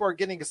lot of people are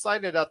getting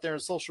excited out there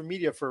in social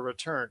media for a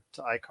return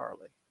to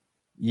iCarly.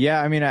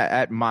 Yeah, I mean,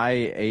 at my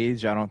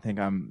age, I don't think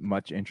I'm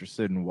much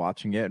interested in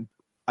watching it.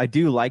 I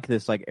do like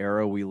this like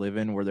era we live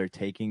in where they're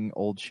taking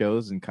old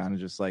shows and kind of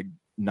just like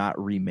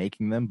not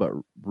remaking them, but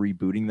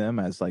rebooting them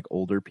as like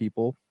older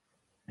people.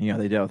 You know,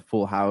 they did with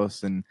Full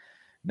House and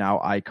now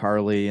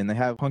iCarly, and they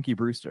have Punky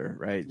Brewster,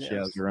 right? Yes. She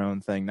has her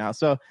own thing now.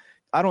 So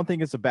I don't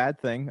think it's a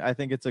bad thing. I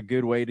think it's a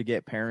good way to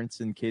get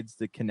parents and kids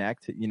to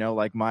connect. You know,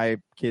 like my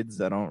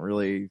kids, I don't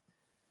really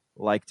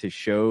like to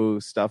show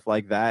stuff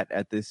like that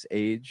at this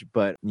age,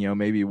 but, you know,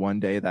 maybe one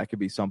day that could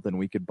be something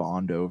we could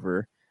bond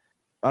over.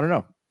 I don't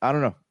know.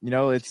 You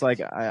know, it's like,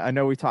 I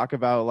know we talk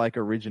about like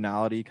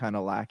originality kind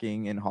of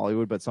lacking in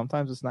Hollywood, but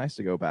sometimes it's nice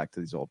to go back to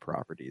these old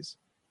properties.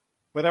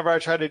 Whenever I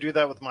try to do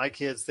that with my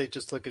kids, they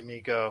just look at me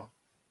and go,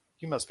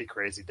 "You must be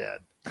crazy, Dad.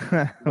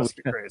 You must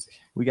be crazy."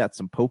 We got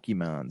some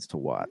Pokemons to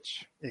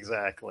watch.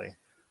 Exactly.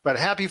 But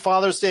happy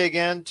Father's Day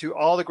again to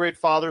all the great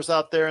fathers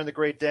out there and the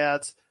great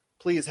dads.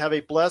 Please have a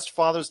blessed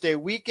Father's Day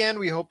weekend.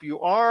 We hope you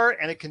are,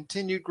 and a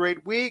continued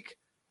great week.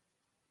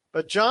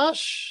 But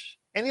Josh,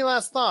 any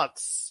last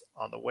thoughts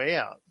on the way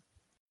out?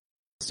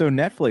 So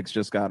Netflix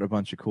just got a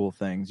bunch of cool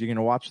things. You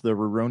can watch the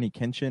Rurouni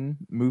Kenshin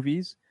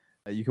movies.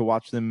 You can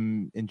watch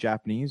them in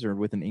Japanese or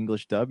with an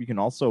English dub. You can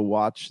also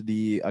watch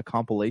a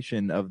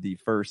compilation of the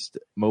first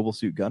Mobile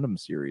Suit Gundam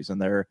series,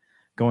 and they're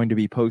going to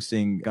be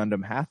posting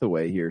Gundam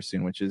Hathaway here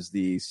soon, which is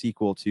the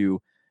sequel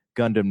to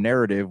Gundam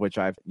Narrative, which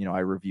I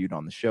reviewed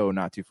on the show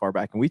not too far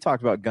back. And we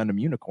talked about Gundam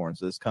Unicorn,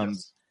 so this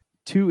comes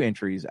 2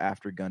 entries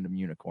after Gundam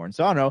Unicorn.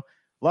 So I don't know,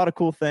 a lot of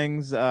cool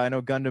things. I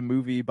know Gundam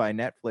movie by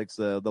Netflix,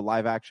 the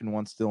live action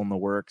one's still in the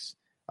works.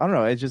 I don't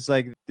know. It's just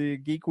like the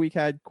Geek Week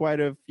had quite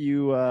a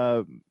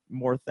few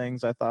more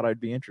things I thought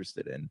I'd be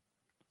interested in.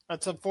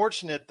 It's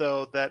unfortunate,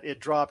 though, that it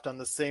dropped on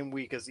the same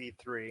week as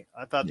E3.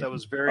 I thought that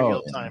was very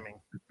ill timing.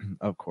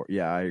 Of course.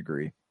 Yeah, I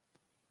agree.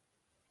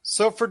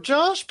 So for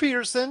Josh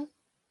Peterson,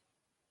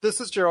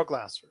 this is Gerald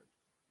Glassford.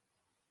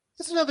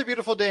 It's another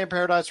beautiful day in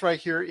paradise right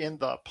here in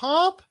the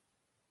Pop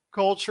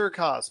Culture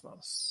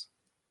Cosmos.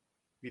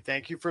 We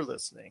thank you for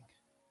listening.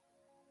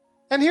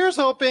 And here's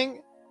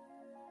hoping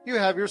you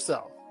have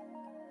yourself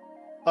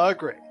a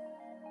great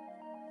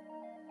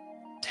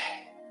day.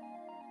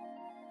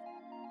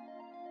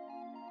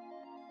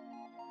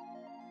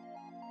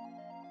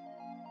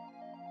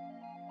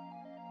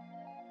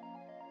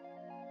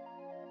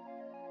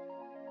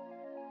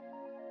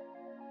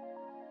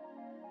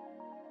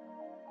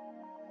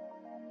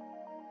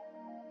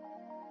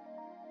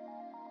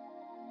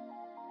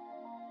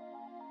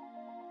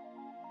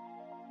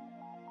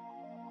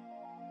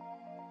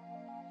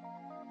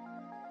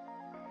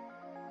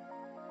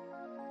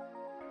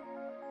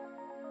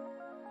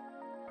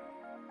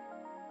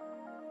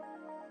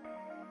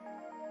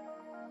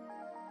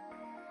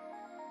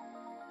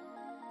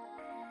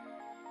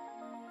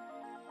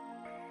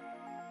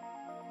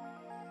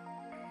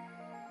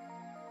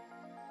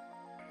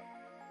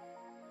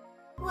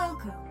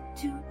 Welcome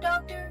to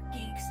Dr.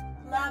 Geek's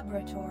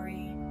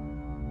Laboratory.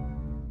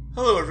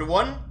 Hello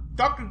everyone,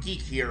 Dr.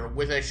 Geek here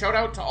with a shout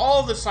out to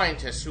all the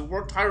scientists who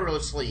worked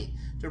tirelessly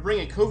to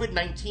bring a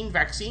COVID-19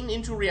 vaccine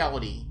into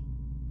reality.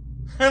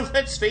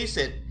 Let's face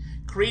it,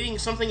 creating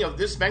something of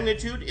this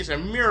magnitude is a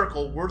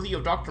miracle worthy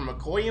of Dr.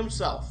 McCoy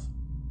himself.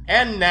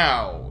 And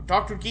now,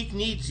 Dr. Geek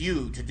needs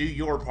you to do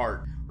your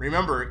part.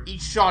 Remember,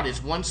 each shot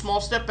is one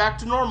small step back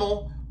to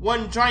normal,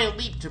 one giant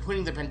leap to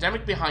putting the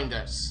pandemic behind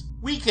us.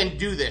 We can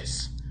do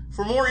this.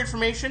 For more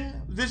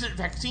information, visit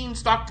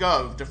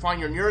vaccines.gov to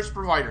find your nearest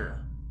provider.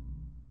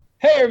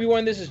 Hey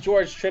everyone, this is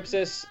George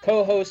Tripsis,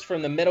 co-host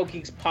from the Metal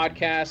Geeks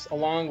podcast,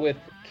 along with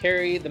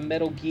Carrie the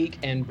Metal Geek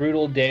and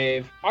Brutal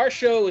Dave. Our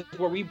show is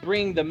where we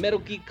bring the metal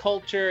geek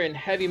culture and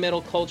heavy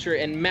metal culture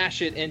and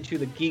mash it into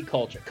the geek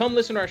culture. Come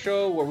listen to our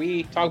show where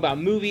we talk about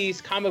movies,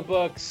 comic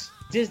books,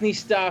 Disney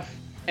stuff,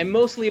 and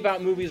mostly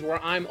about movies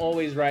where I'm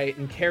always right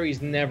and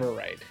Carrie's never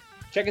right.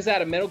 Check us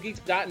out at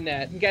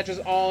metalgeeks.net and catch us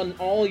on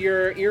all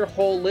your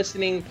ear-hole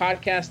listening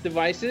podcast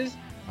devices.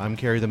 I'm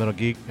Carrie the Metal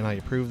Geek, and I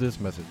approve this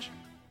message.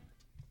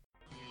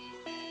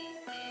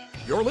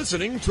 You're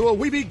listening to a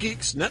Weeby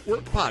Geeks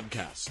Network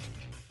podcast.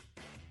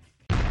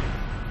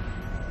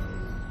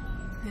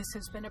 This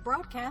has been a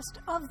broadcast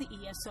of the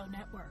ESO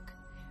Network.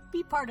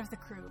 Be part of the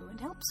crew and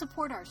help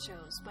support our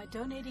shows by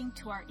donating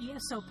to our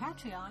ESO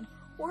Patreon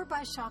or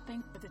by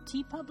shopping at the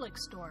TeePublic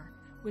store,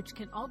 which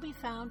can all be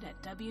found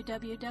at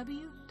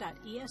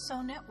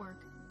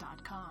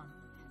www.esonetwork.com.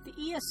 The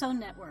ESO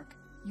Network,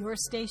 your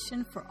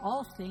station for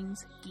all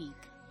things geek.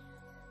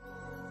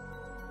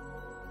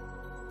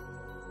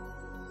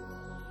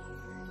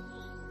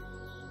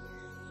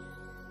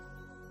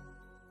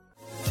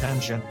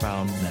 Tangent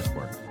Bound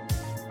Network.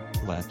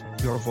 Let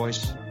your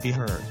voice be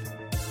heard.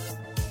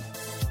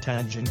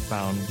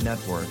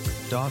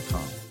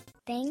 TangentBoundNetwork.com.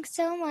 Thanks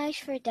so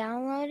much for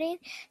downloading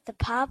the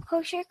Pop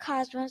Culture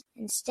Cosmos,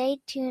 and stay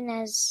tuned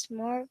as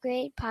more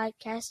great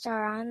podcasts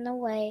are on the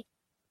way.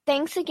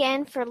 Thanks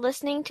again for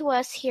listening to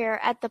us here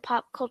at the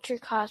Pop Culture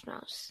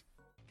Cosmos.